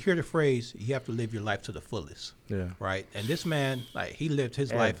hear the phrase, you have to live your life to the fullest. Yeah. Right? And this man, like, he lived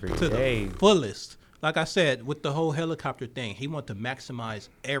his life Every to day. the fullest. Like I said, with the whole helicopter thing, he wanted to maximize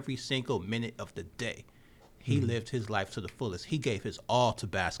every single minute of the day. He lived his life to the fullest. He gave his all to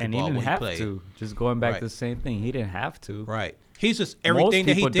And basketball he didn't when have he played. to. Just going back Right. to the same thing. He didn't have to. Right. He's just everything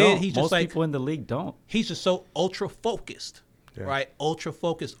that he Most did. people He's don't. just Most like people in the league don't. he's just so ultra focused. Yeah. Right? Ultra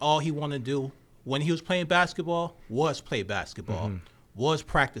focused. All he wanted to do when he was playing basketball was play basketball, was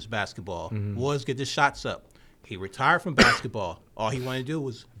practice basketball, was get the shots up. He retired from basketball. All he wanted to do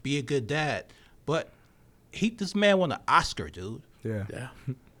was be a good dad. But this man won an Oscar, dude. Yeah. Yeah.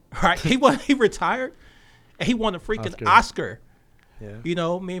 Right? He retired and he won a freaking Oscar. Yeah. You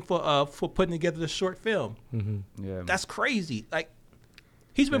know, I mean, for putting together the short film. Yeah. That's crazy. Like,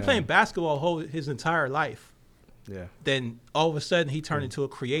 he's been Yeah. playing basketball his entire life. Yeah. Then all of a sudden he turned into a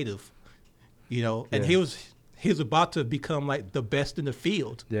creative, and Yeah. he was about to become like the best in the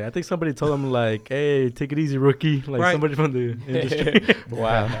field. Yeah, I think somebody told him like, "Hey, take it easy, rookie." Like Right. somebody from the industry,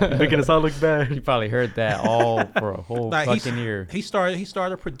 Wow. making us all look You bad. probably heard that all for a whole Like fucking year. he started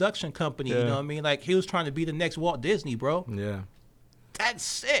a production company. You Yeah. know what I mean? Like, he was trying to be the next Walt Disney, bro. Yeah, That's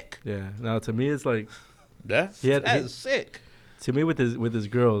sick. yeah. Now to me, it's like Yeah. That's sick. to me with his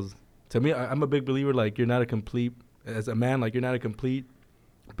girls. To me, I'm a big believer. Like, you're not a complete as a man. Like, you're not a complete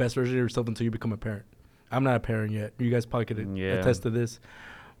best version of yourself until you become a parent. I'm not a parent yet. You guys probably could Yeah. attest to this,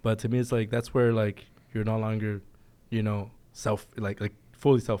 but to me, it's like that's where like you're no longer, like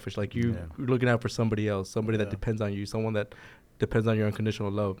fully selfish. Like you're looking out for somebody else, somebody that Yeah. depends on you, someone that depends on your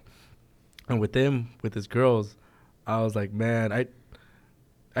unconditional love. And with his girls, I was like, man,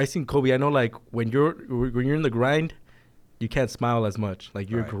 I seen Kobe. I know, like when you're in the grind, you can't smile as much. Like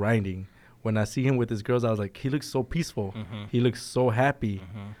you're Right. grinding. When I see him with his girls, I was like, he looks so peaceful. He looks so happy.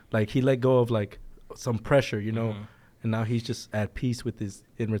 Like he let go of like some pressure, and now he's just at peace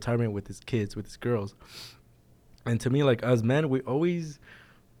in retirement with his kids, with his girls. And to me, like us men, we always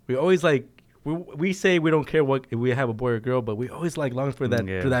like we say we don't care if we have a boy or girl, but we always like long for that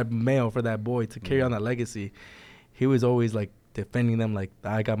Yeah. for that male, for that boy to carry on that legacy. He was always like defending them, like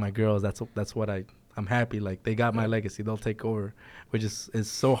I got my girls. That's what I'm happy. Like they got my legacy. They'll take over, which is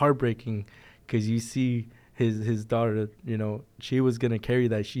so heartbreaking because you see his daughter. She was gonna carry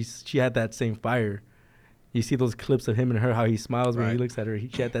that. She had that same fire. You see those clips of him and her, how he smiles when he Right. looks at her.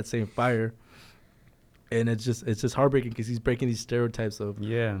 She had that same fire, and it's just heartbreaking because he's breaking these stereotypes of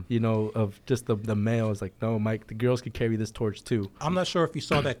of just the male. It's like, no, Mike, the girls could carry this torch too. I'm not sure if you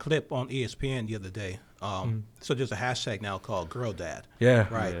saw that clip on ESPN the other day. So there's a hashtag now called Girl Dad. Yeah,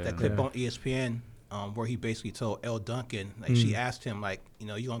 Right. Yeah. That clip Yeah. on ESPN, where he basically told Elle Duncan, like she asked him, like, you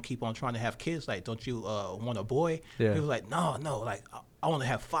gonna keep on trying to have kids? Like, don't you want a boy? Yeah. He was like, no, like I want to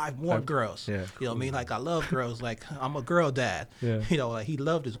have 5 more girls. Yeah. You know what I mean? Like, I love girls. Like, I'm a girl dad. Yeah. Like he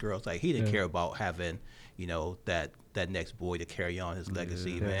loved his girls. Like he didn't Yeah. care about having, that next boy to carry on his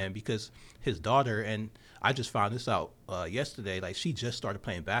legacy, Yeah. man. Because his daughter, and I just found this out yesterday. Like, she just started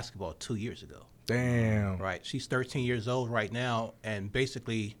playing basketball 2 years ago. Damn. Right. She's 13 years old right now, and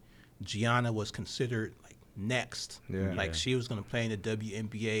basically, Gianna was considered like next. Yeah. Like Yeah. she was gonna play in the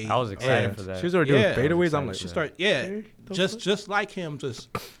WNBA. I was excited and for that. She was already doing Yeah. fadeaways. I'm I like, was She excited. started, Hey, the just like him.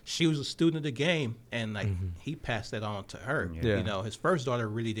 She was a student of the game, and like he passed that on to her. Yeah. His first daughter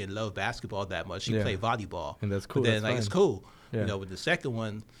really didn't love basketball that much. She Yeah. played volleyball, And that's cool, But then that's it's fine. cool. Yeah. With the second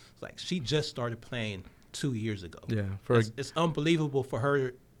one, like she just started playing 2 years ago. Yeah, It's unbelievable for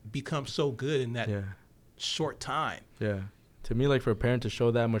her to become so good in that yeah. short time. Yeah. To me, like for a parent to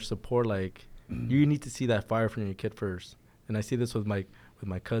show that much support, like you need to see that fire from your kid first. And I see this with my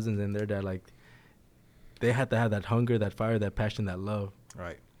cousins and their dad. Like they have to have that hunger, that fire, that passion, that love.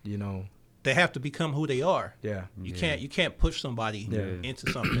 Right. They have to become who they are. Yeah. You can't push somebody Yeah.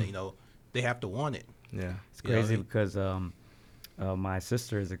 into something. They have to want it. Yeah. It's You know what I crazy mean? because my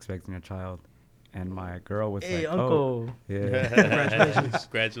sister is expecting a child, and my girl was Hey, like, uncle. "Oh, yeah." Congratulations.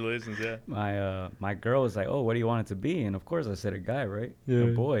 Congratulations, yeah. My girl was like, "Oh, what do you want it to be?" And of course, I said a guy, right? Yeah. A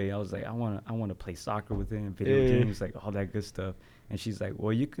boy. I was like, "I want to play soccer with him, video Yeah. games, like all that good stuff." And she's like,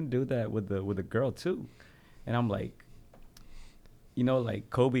 "Well, you can do that with a girl too." And I'm like, like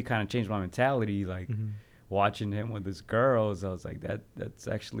Kobe kind of changed my mentality. Like watching him with his girls, I was like, that's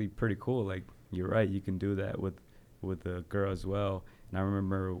actually pretty cool. Like you're right. You can do that with a girl as well. And I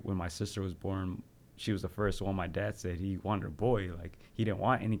remember when my sister was born, she was the first one. My dad said he wanted a boy. Like, he didn't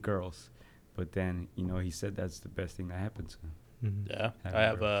want any girls. But then, he said that's the best thing that happened to him. Mm-hmm.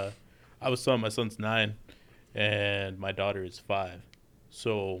 Yeah. I was telling my son's 9 and my daughter is 5.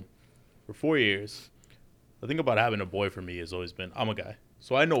 So for 4 years, the thing about having a boy for me has always been, I'm a guy.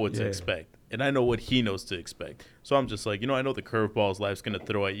 So I know what to expect, and I know what he knows to expect. So I'm just like, I know the curveballs life's going to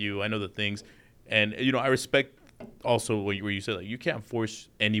throw at you. I know the things. And, I respect also where you said, like, you can't force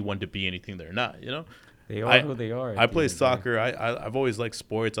anyone to be anything they're not, They are who they are. I play soccer. I've always liked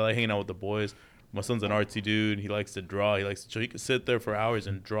sports. I like hanging out with the boys. My son's an artsy dude. He likes to draw. He likes to chill. He can sit there for hours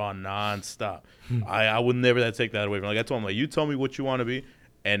and draw nonstop. I would never take that away from him. Like, I told him, like, you tell me what you want to be,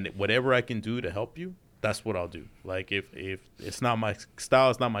 and whatever I can do to help you, that's what I'll do. Like, if it's not my style,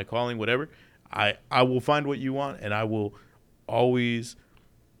 it's not my calling, whatever, I will find what you want, and I'll always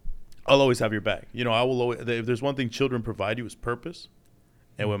have your back. I will always, if there's one thing children provide you is purpose.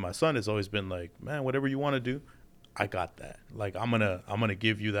 And with my son, it's always been like, man, whatever you want to do, I got that. Like, I'm gonna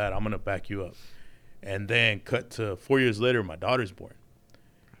give you that. I'm gonna back you up. And then cut to 4 years later, my daughter's born.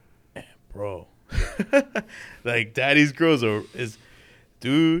 And bro, like, daddy's girls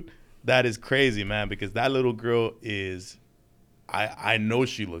dude. That is crazy, man, because that little girl is, I know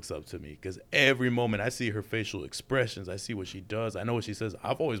she looks up to me because every moment I see her facial expressions, I see what she does, I know what she says.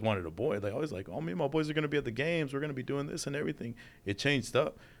 I've always wanted a boy. Like, always like, oh, me and my boys are going to be at the games. We're going to be doing this and everything. It changed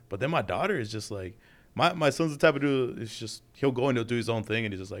up. But then my daughter is just like, my son's the type of dude, it's just, he'll go and he'll do his own thing.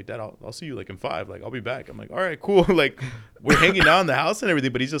 And he's just like, Dad, I'll see you like in 5. Like, I'll be back. I'm like, all right, cool. Like, we're hanging out in the house and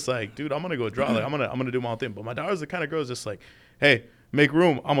everything. But he's just like, dude, I'm going to go draw. Like, I'm going to do my own thing. But my daughter's the kind of girl who's just like, hey, make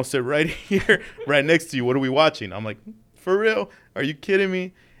room. I'm going to sit right here, right next to you. What are we watching? I'm like, for real? Are you kidding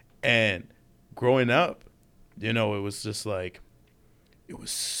me? And growing up, it was just like, it was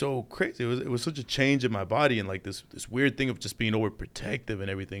so crazy. It was such a change in my body, and like this weird thing of just being overprotective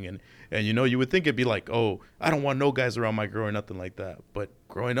and everything. And you would think it'd be like, oh, I don't want no guys around my girl or nothing like that. But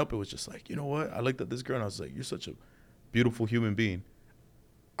growing up, it was just like, you know what? I looked at this girl and I was like, you're such a beautiful human being.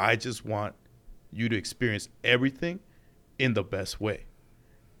 I just want you to experience everything in the best way.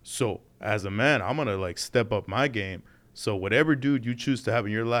 So as a man, I'm going to like step up my game. So whatever dude you choose to have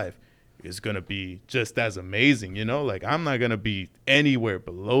in your life is going to be just as amazing, Like, I'm not going to be anywhere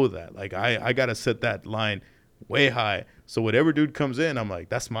below that. Like, I got to set that line way high. So whatever dude comes in, I'm like,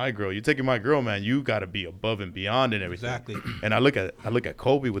 that's my girl. You're taking my girl, man. You got to be above and beyond and everything. Exactly. And I look at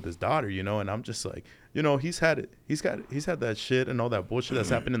Kobe with his daughter, and I'm just like, he's had that shit and all that bullshit that's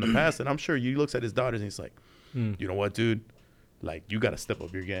happened in the past. And I'm sure he looks at his daughters and he's like, you know what, dude? Like, you got to step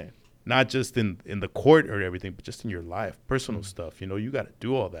up your game. Not just in the court or everything, but just in your life, personal stuff. You got to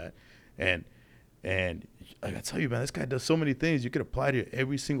do all that. And like, I tell you, man, this guy does so many things you could apply to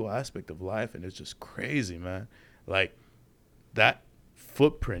every single aspect of life, and it's just crazy, man. Like, that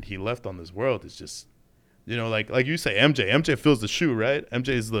footprint he left on this world is just, like you say, MJ fills the shoe, right? MJ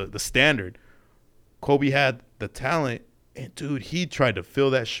is the standard. Kobe had the talent, and dude, he tried to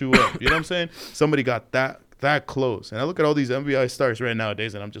fill that shoe up. You know what I'm saying? Somebody got that close. And I look at all these NBA stars right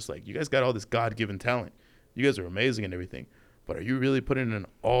nowadays, and I'm just like, you guys got all this God-given talent. You guys are amazing and everything. But are you really putting in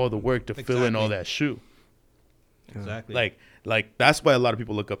all the work to fill in all that shoe? Exactly. Like that's why a lot of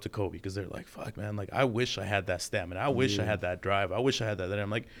people look up to Kobe, because they're like, fuck, man, like, I wish I had that stamina. I wish I had that drive. I wish I had that. And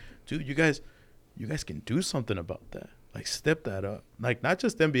I'm like, dude, you guys can do something about that. Like, step that up. Like, not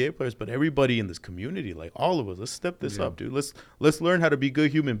just NBA players, but everybody in this community, like all of us. Let's step this up, dude. Let's learn how to be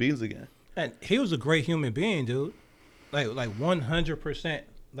good human beings again. And he was a great human being, dude. Like 100%.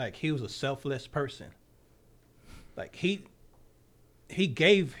 Like, he was a selfless person. Like, he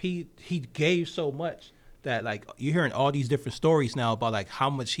gave so much that, like, you're hearing all these different stories now about like how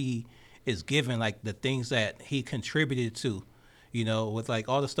much he is giving, like the things that he contributed to, with like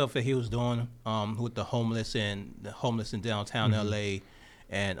all the stuff that he was doing with the homeless in downtown LA,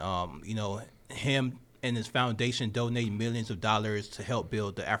 and him and his foundation donating millions of dollars to help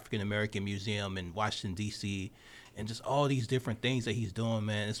build the African American Museum in Washington D.C., and just all these different things that he's doing,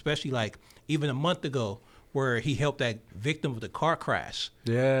 man. Especially like even a month ago, where he helped that victim of the car crash.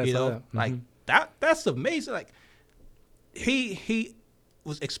 Yeah, like that's amazing. Like, he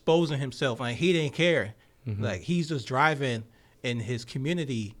was exposing himself. Like, he didn't care. Like, he's just driving in his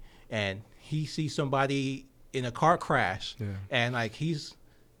community, and he sees somebody in a car crash, and like, he's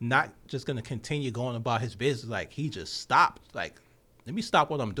not just gonna continue going about his business. Like, he just stopped. Like, let me stop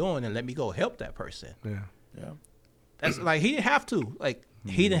what I'm doing and let me go help that person. Yeah. That's like, he didn't have to. Like,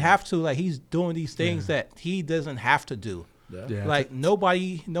 he didn't have to. Like, he's doing these things that he doesn't have to do. Like,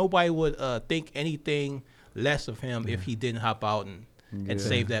 nobody would think anything less of him if he didn't hop out and and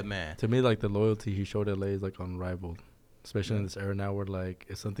save that man. To me, like the loyalty he showed LA is like unrivaled, especially in this era now where like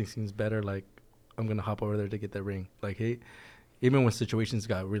if something seems better, like I'm gonna hop over there to get that ring. Like even when situations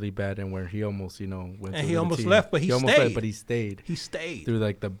got really bad and where he almost, went and he almost left, but he stayed. But he stayed. He stayed through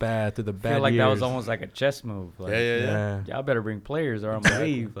the bad I feel like years. that was almost like a chess move. Like, Yeah. Y'all better bring players or I'm gonna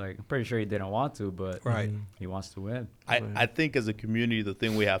leave. Like, I'm pretty sure he didn't want to, but he wants to win. I think as a community, the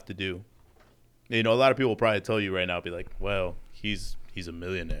thing we have to do, a lot of people will probably tell you right now, be like, well, he's a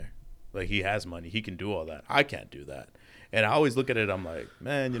millionaire. Like, he has money. He can do all that. I can't do that. And I always look at it, I'm like,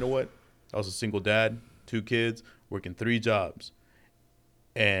 man, you know what? I was a single dad, 2 kids, working 3 jobs.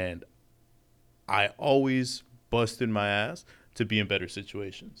 And I always busted my ass to be in better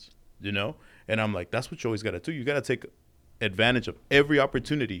situations, And I'm like, that's what you always got to do. You got to take advantage of every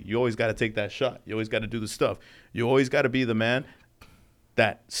opportunity. You always got to take that shot. You always got to do the stuff. You always got to be the man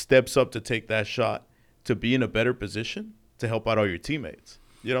that steps up to take that shot to be in a better position to help out all your teammates.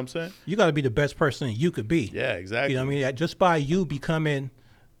 You know what I'm saying? You got to be the best person you could be. Yeah, exactly. You know what I mean? Just by you becoming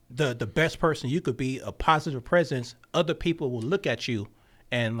the best person you could be, a positive presence, other people will look at you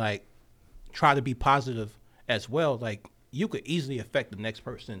and like try to be positive as well. Like you could easily affect the next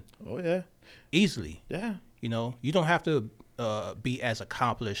person. Oh yeah, easily. Yeah, you don't have to be as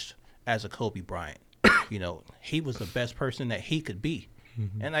accomplished as a Kobe Bryant. He was the best person that he could be,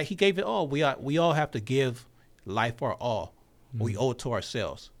 and like he gave it all. We all have to give life our all. We owe it to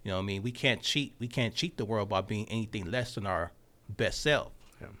ourselves. You know what I mean? We can't cheat. We can't cheat the world by being anything less than our best self.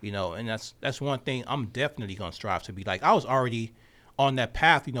 Yeah. And that's one thing I'm definitely gonna strive to be. Like I was already on that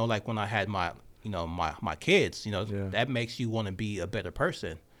path, like when I had my kids, that makes you want to be a better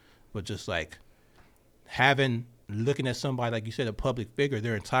person. But just like looking at somebody, like you said, a public figure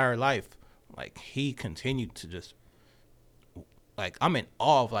their entire life, like he continued to just, like, I'm in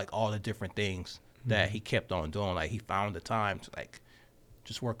awe of like all the different things that he kept on doing. Like he found the time to like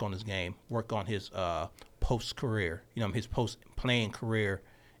just work on his game, work on his post career, his post playing career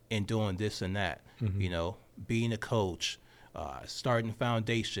and doing this and that, being a coach, starting a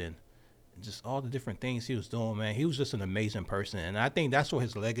foundation, just all the different things he was doing, man. He was just an amazing person. And I think that's what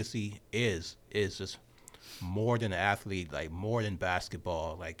his legacy is just more than an athlete, like more than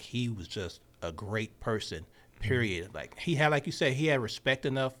basketball. Like he was just a great person, period. Like he had, like you said, he had respect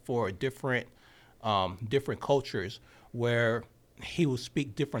enough for different cultures where he would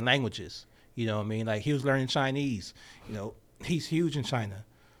speak different languages. You know what I mean? Like he was learning Chinese, he's huge in China.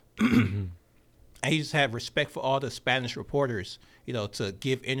 And he just had respect for all the Spanish reporters, to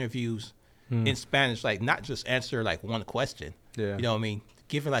give interviews in Spanish, like not just answer like one question. Yeah. You know what I mean?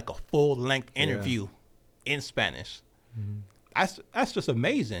 Giving like a full length interview in Spanish. That's just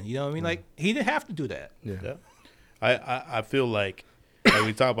amazing. You know what I mean? Like he didn't have to do that. Yeah. I feel like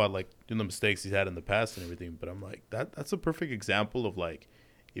we talk about like doing the mistakes he's had in the past and everything, but I'm like that's a perfect example of like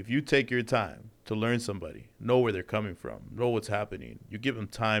if you take your time to learn somebody, know where they're coming from, know what's happening, you give them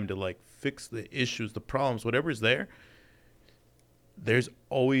time to like fix the issues, the problems, whatever's there, there's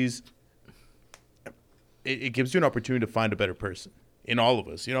always it gives you an opportunity to find a better person in all of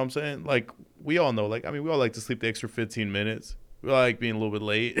us. You know what I'm saying? Like we all know, like, I mean, we all like to sleep the extra 15 minutes. We all like being a little bit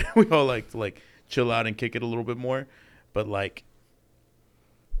late. We all like to like chill out and kick it a little bit more. But like,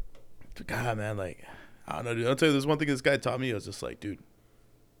 God, man, like, I don't know, dude. I'll tell you, there's one thing this guy taught me. I was just like, dude,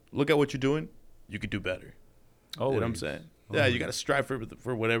 look at what you're doing. You could do better. You know what I'm saying? Yeah, you got to strive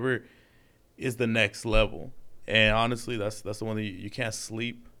for whatever is the next level. And honestly, that's the one that you can't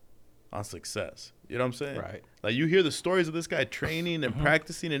sleep on success. You know what I'm saying? Right. Like you hear the stories of this guy training and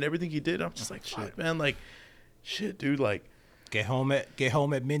practicing and everything he did. I'm just like, fuck, man, like, shit, dude, like. Get home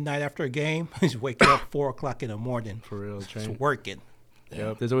at midnight after a game. He's waking up 4:00 in the morning. For real, just working.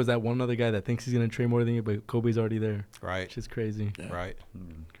 Yeah. There's always that one other guy that thinks he's gonna train more than you, but Kobe's already there. Right. Which is crazy. Yeah. Right.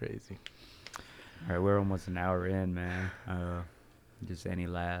 Crazy. All right, we're almost an hour in, man. Just any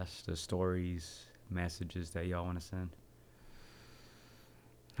last stories, messages that y'all want to send?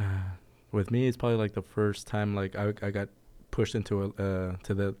 With me, it's probably like the first time like I got pushed into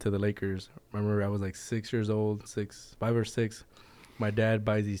to the Lakers. I remember I was like 6 years old, 5 or 6. My dad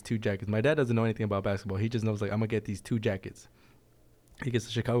buys these 2 jackets. My dad doesn't know anything about basketball. He just knows like I'm gonna get these 2 jackets. He gets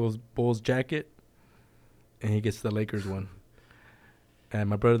the Chicago Bulls jacket, and he gets the Lakers one. And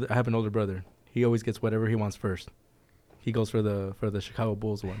my brother, I have an older brother. He always gets whatever he wants first. He goes for the Chicago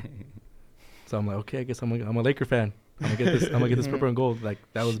Bulls one. So I'm like, okay, I guess I'm a Laker fan. I'm gonna get this purple and gold. Like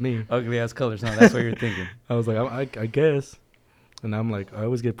that was me. Ugly ass colors, huh? That's what you're thinking. I was like, I guess. And I'm like, I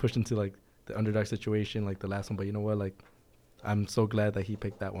always get pushed into like the underdog situation, like the last one. But you know what? Like, I'm so glad that he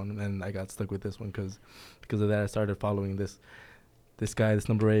picked that one, and I got stuck with this one because of that. I started following this guy, this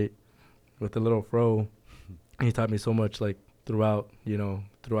number 8, with the little fro. He taught me so much, like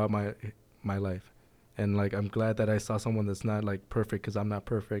throughout my life. And like I'm glad that I saw someone that's not like perfect, because I'm not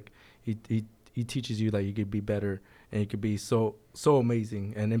perfect. He teaches you that you could be better, and you could be so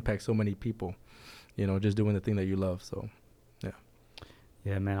amazing and impact so many people, just doing the thing that you love. So yeah.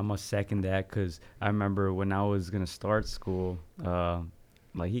 Yeah, man, I'm gonna second that, because I remember when I was gonna start school,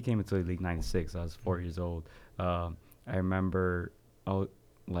 like he came into the league '96. I was 4 years old. I remember I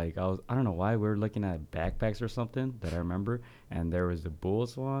don't know why we were looking at backpacks or something that I remember, and there was the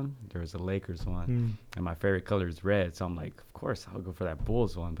Bulls one, there was the Lakers one, and my favorite color is red. So I'm like, of course I'll go for that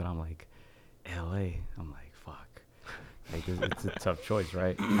Bulls one, but I'm like, LA. I'm like, fuck. Like it's a tough choice,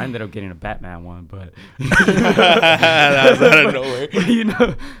 right? I ended up getting a Batman one, but that was out of nowhere.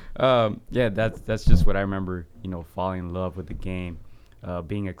 Yeah, that's just what I remember. Falling in love with the game,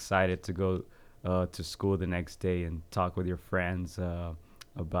 being excited to go to school the next day and talk with your friends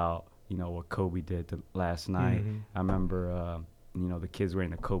about what Kobe did last night. I remember the kids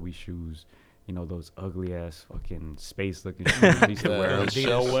wearing the Kobe shoes. Those ugly ass fucking space looking shoes. I used to wear them.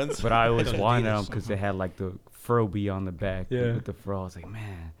 Shell ones. But I always wanted them because they had like the Froby on the back. Yeah. With the fro. I was like,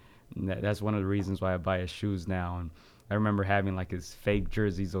 man, that's one of the reasons why I buy his shoes now. And I remember having like his fake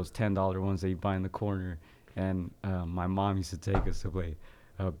jerseys, those $10 ones that you buy in the corner. And my mom used to take us to play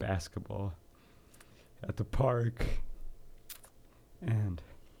basketball at the park. And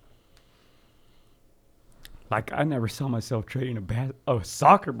like I never saw myself trading a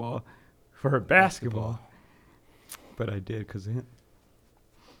soccer ball for a basketball. But I did because of him.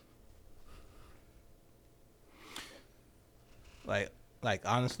 Like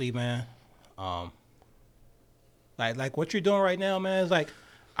honestly, man, like what you're doing right now, man, is like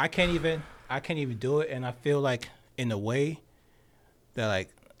I can't even do it, and I feel like in a way that like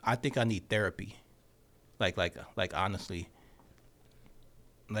I think I need therapy. Like honestly,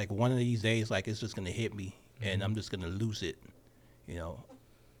 like one of these days, like it's just gonna hit me, and I'm just gonna lose it,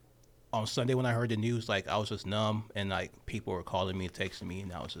 On Sunday when I heard the news, like I was just numb, and like people were calling me and texting me,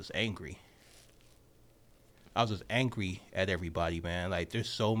 and I was just angry. I was just angry at everybody, man. Like there's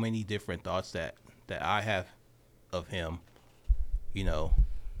so many different thoughts that I have of him.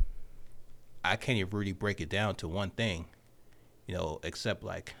 I can't even really break it down to one thing, except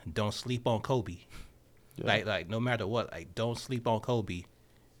like don't sleep on Kobe. Yeah. Like no matter what, like don't sleep on Kobe.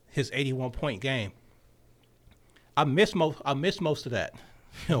 His 81-point game. I miss most of that.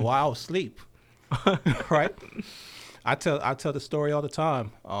 While I was asleep. Right? I tell the story all the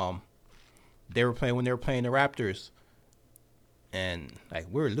time. When they were playing the Raptors, and like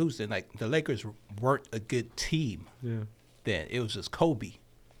we were losing. Like the Lakers weren't a good team. Yeah. Then it was just Kobe,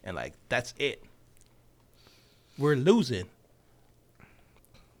 and like that's it. We're losing.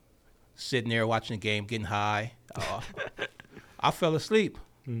 Sitting there watching the game, getting high. I fell asleep.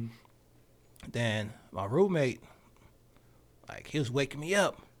 Then my roommate, like he was waking me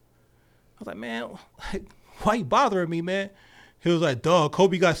up. I was like, man, like, why you bothering me, man? He was like, dog,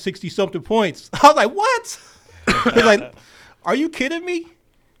 Kobe got 60-something points. I was like, what? He was like, are you kidding me?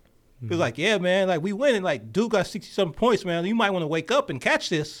 He was like, yeah, man, like we winning. Like, dude got 60-something points, man. You might want to wake up and catch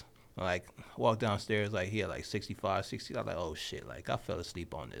this. Like, walk downstairs, like he had like 65, 60. I was like, oh shit, like I fell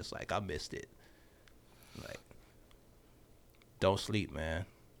asleep on this. Like I missed it. Like, don't sleep, man.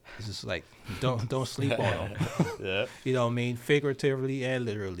 It's just like don't sleep on them. Yeah. You know what I mean? Figuratively and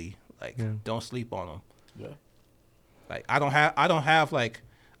literally. Like don't sleep on them. Yeah. Like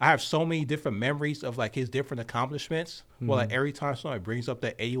I have so many different memories of like his different accomplishments. Well, like every time somebody brings up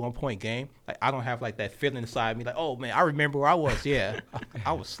that 81-point game, like I don't have like that feeling inside me like, oh man, I remember where I was. Yeah,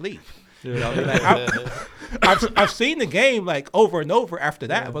 I was asleep. You know what I mean? Like, I've seen the game like over and over after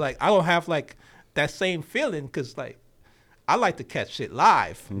that, but like I don't have like that same feeling because like I like to catch shit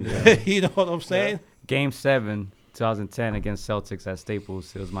live. Yeah. You know what I'm saying? Yeah. Game 7, 2010 against Celtics at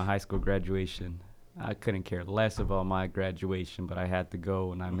Staples. It was my high school graduation. I couldn't care less about my graduation, but I had to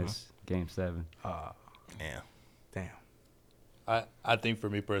go, and I missed Game 7. Yeah. Damn. I think for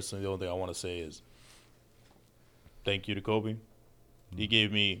me personally, the only thing I want to say is thank you to Kobe. He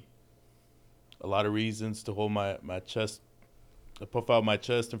gave me a lot of reasons to hold my chest, to puff out my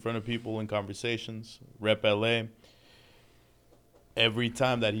chest in front of people in conversations, rep LA. Every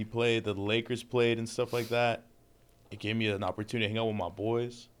time that he played, that the Lakers played and stuff like that, it gave me an opportunity to hang out with my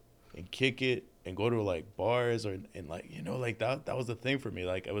boys and kick it and go to like bars and like, you know, like that was the thing for me.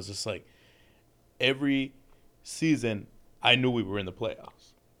 Like, it was just like every season I knew we were in the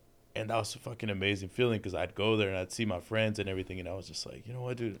playoffs. And that was a fucking amazing feeling because I'd go there and I'd see my friends and everything. And I was just like, you know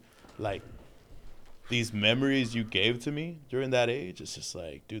what, dude? Like, these memories you gave to me during that age, it's just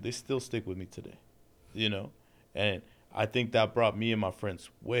like, dude, they still stick with me today, you know? And I think that brought me and my friends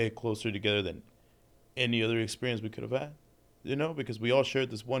way closer together than any other experience we could have had. you know, because we all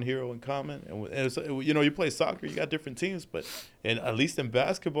shared this one hero in common. And it's, you know, you play soccer, you got different teams, but and at least in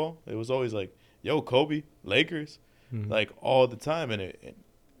basketball, it was always like, yo, Kobe, Lakers, like all the time, and it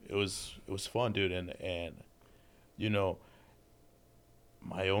was fun, dude. And you know,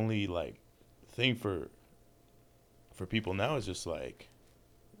 my only like thing for people now is just like,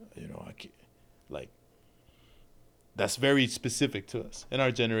 you know, I can't, like, that's very specific to us in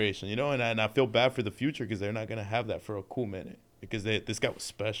our generation, you know, and I feel bad for the future because they're not gonna have that for a cool minute because this guy was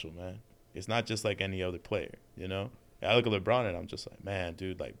special, man. It's not just like any other player, you know. I look at LeBron and I'm just like, man,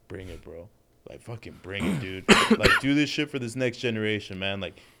 dude, like, bring it, bro. Like, fucking bring it, dude. Like, do this shit for this next generation, man.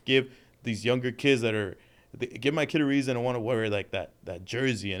 Like, give these younger kids give my kid a reason to want to wear like that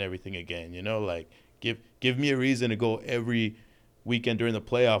jersey and everything again, you know. Like, give me a reason to go every weekend during the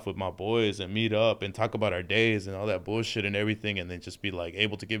playoff with my boys and meet up and talk about our days and all that bullshit and everything, and then just be like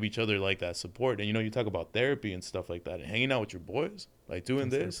able to give each other like that support. And you know, you talk about therapy and stuff like that and hanging out with your boys, like doing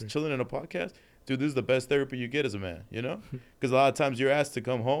this, chilling in a podcast. Dude, this is the best therapy you get as a man, you know? Because a lot of times you're asked to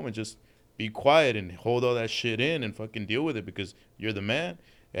come home and just be quiet and hold all that shit in and fucking deal with it because you're the man.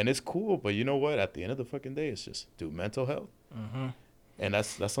 And it's cool, but you know what? At the end of the fucking day, it's just, dude, mental health. And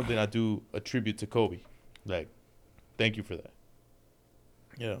that's something I do attribute to Kobe. Like, thank you for that.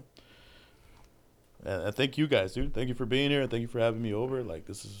 You know, and thank you guys, dude. Thank you for being here and thank you for having me over. Like,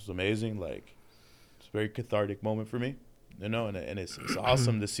 this is amazing. Like, it's a very cathartic moment for me, you know, and it's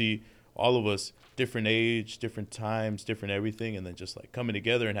awesome to see all of us, different age, different times, different everything, and then just like coming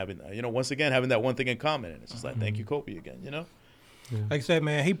together and having, you know, once again having that one thing in common. And it's just like, thank you, Kobe, again, you know. Like I said,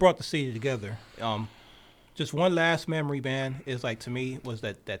 man, he brought the city together. Just one last memory, man, is like, to me, was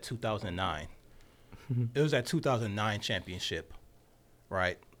that 2009. It was that 2009 championship,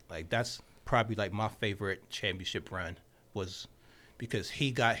 right? Like, that's probably like my favorite championship run, was because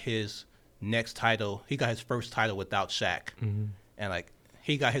he got his next title. He got his first title without Shaq. And like,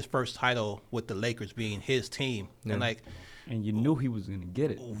 he got his first title with the Lakers being his team. And like, and you knew he was going to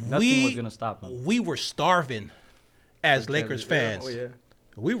get it. Nothing was going to stop him. We were starving as Lakers fans.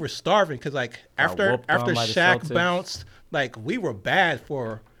 We were starving because, like, after Shaq bounced, like, we were bad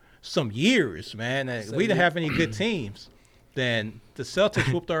for some years, man. We didn't have any good teams. Then the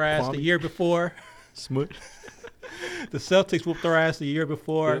Celtics whooped our ass the year before. Smush. The Celtics whooped our ass the year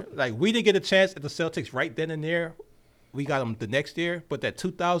before. Yeah. Like, we didn't get a chance at the Celtics right then and there. We got them the next year. But that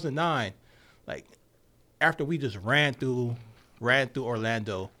 2009, like, after we just ran through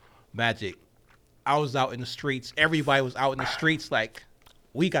Orlando Magic, I was out in the streets. Everybody was out in the streets. Like,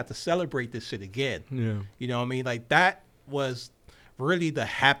 we got to celebrate this shit again. Yeah. You know what I mean? Like, that was really the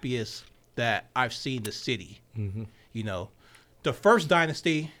happiest that I've seen the city. You know, the first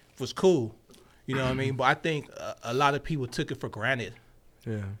dynasty was cool. You know what I mean? But I think a lot of people took it for granted.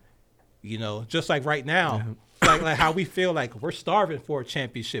 Yeah. You know, just like right now, like how we feel like we're starving for a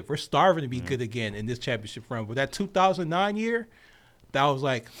championship. We're starving to be good again in this championship run. But that 2009 year, that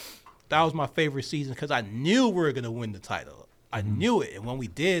was my favorite season because I knew we were going to win the title. I knew it. And when we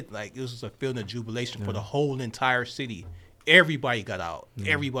did, like, it was just a feeling of jubilation for the whole entire city. Everybody got out.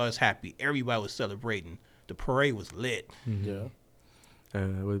 Everybody was happy. Everybody was celebrating. The parade was lit.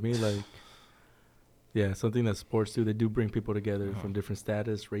 With me, like, something that sports do, they do bring people together from different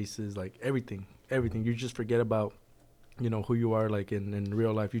status, races, like everything. You just forget about, you know, who you are, like, in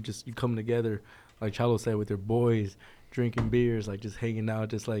real life. You come together, like Chalo said, with your boys, drinking beers, like, just hanging out,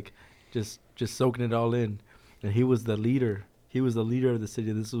 just soaking it all in. And he was the leader. He was the leader of the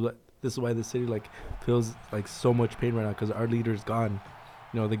city. This is why the city, like, feels like so much pain right now, because our leader is gone.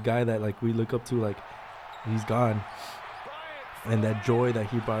 You know, the guy that, like, we look up to, like, he's gone. And that joy that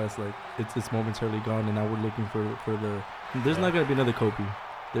he brought us, like, it's momentarily gone, and now we're looking for the. There's not gonna be another Kobe,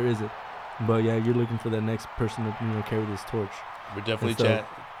 there isn't. But yeah, you're looking for that next person to, you know, carry this torch. We're definitely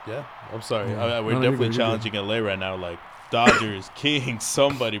I'm sorry. We're definitely challenging LA right now. Like, Dodgers, Kings,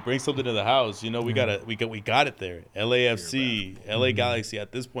 somebody bring something to the house. You know, we got it there. LAFC, LA Galaxy.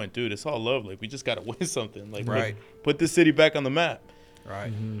 At this point, dude, it's all love. Like, we just gotta win something. Like, put this city back on the map.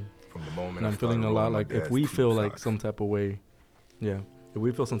 Right. From the moment and I'm feeling a lot like if we feel like some type of way. Yeah, if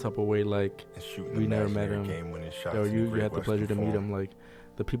we feel some type of way, like we never met him, or you had the pleasure to meet him, like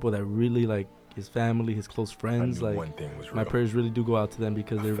the people that really, like, his family, his close friends, like, my prayers really do go out to them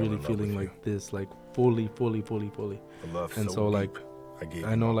because they're really feeling like this, like fully. And so, like,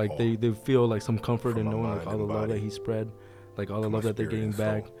 I know, like, they feel like some comfort in knowing, like, all the love that he spread, like all the love that they're getting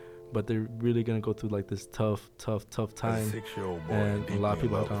back. But they're really gonna go through, like, this tough time, and a lot of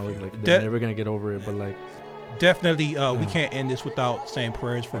people are kind of like they're never gonna get over it. But, like, definitely, we can't end this without saying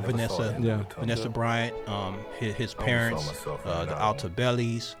prayers for Vanessa. Vanessa Bryant, his parents, the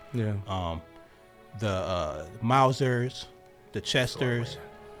Altabellis, the Mausers, the Chesters,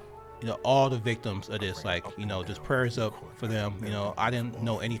 all the victims of this, like, just prayers up for them. I didn't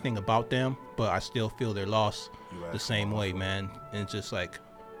know anything about them, but I still feel their loss the same way, man. And it's just like,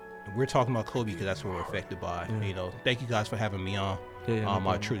 we're talking about Kobe because that's what we're affected by. Thank you guys for having me on.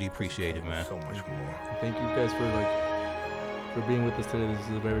 I truly appreciate it, man. So much more. Thank you guys for being with us today. This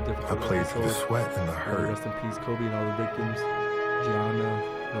is a very difficult I played through the episode. sweat and the hurt. Rest in peace, Kobe, and all the victims. Gianna,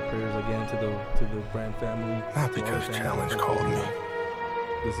 our prayers again to the Brand family. Not because Challenge called me,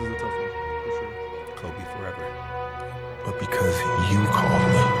 This is a tough one, for sure. Kobe forever. but because you called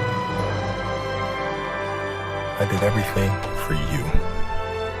me. I did everything for you.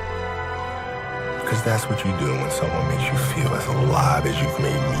 Because that's what you do when someone makes you feel as alive as you've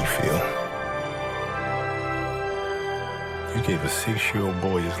made me feel. You gave a 6-year-old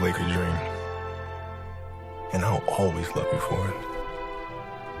boy his Laker dream. And I'll always love you for it.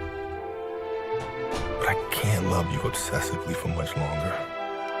 But I can't love you obsessively for much longer.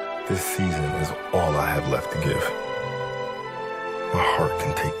 This season is all I have left to give. My heart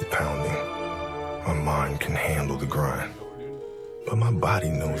can take the pounding. My mind can handle the grind. But my body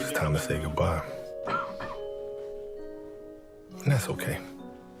knows it's time to say goodbye. And that's okay.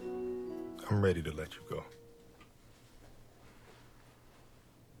 I'm ready to let you go.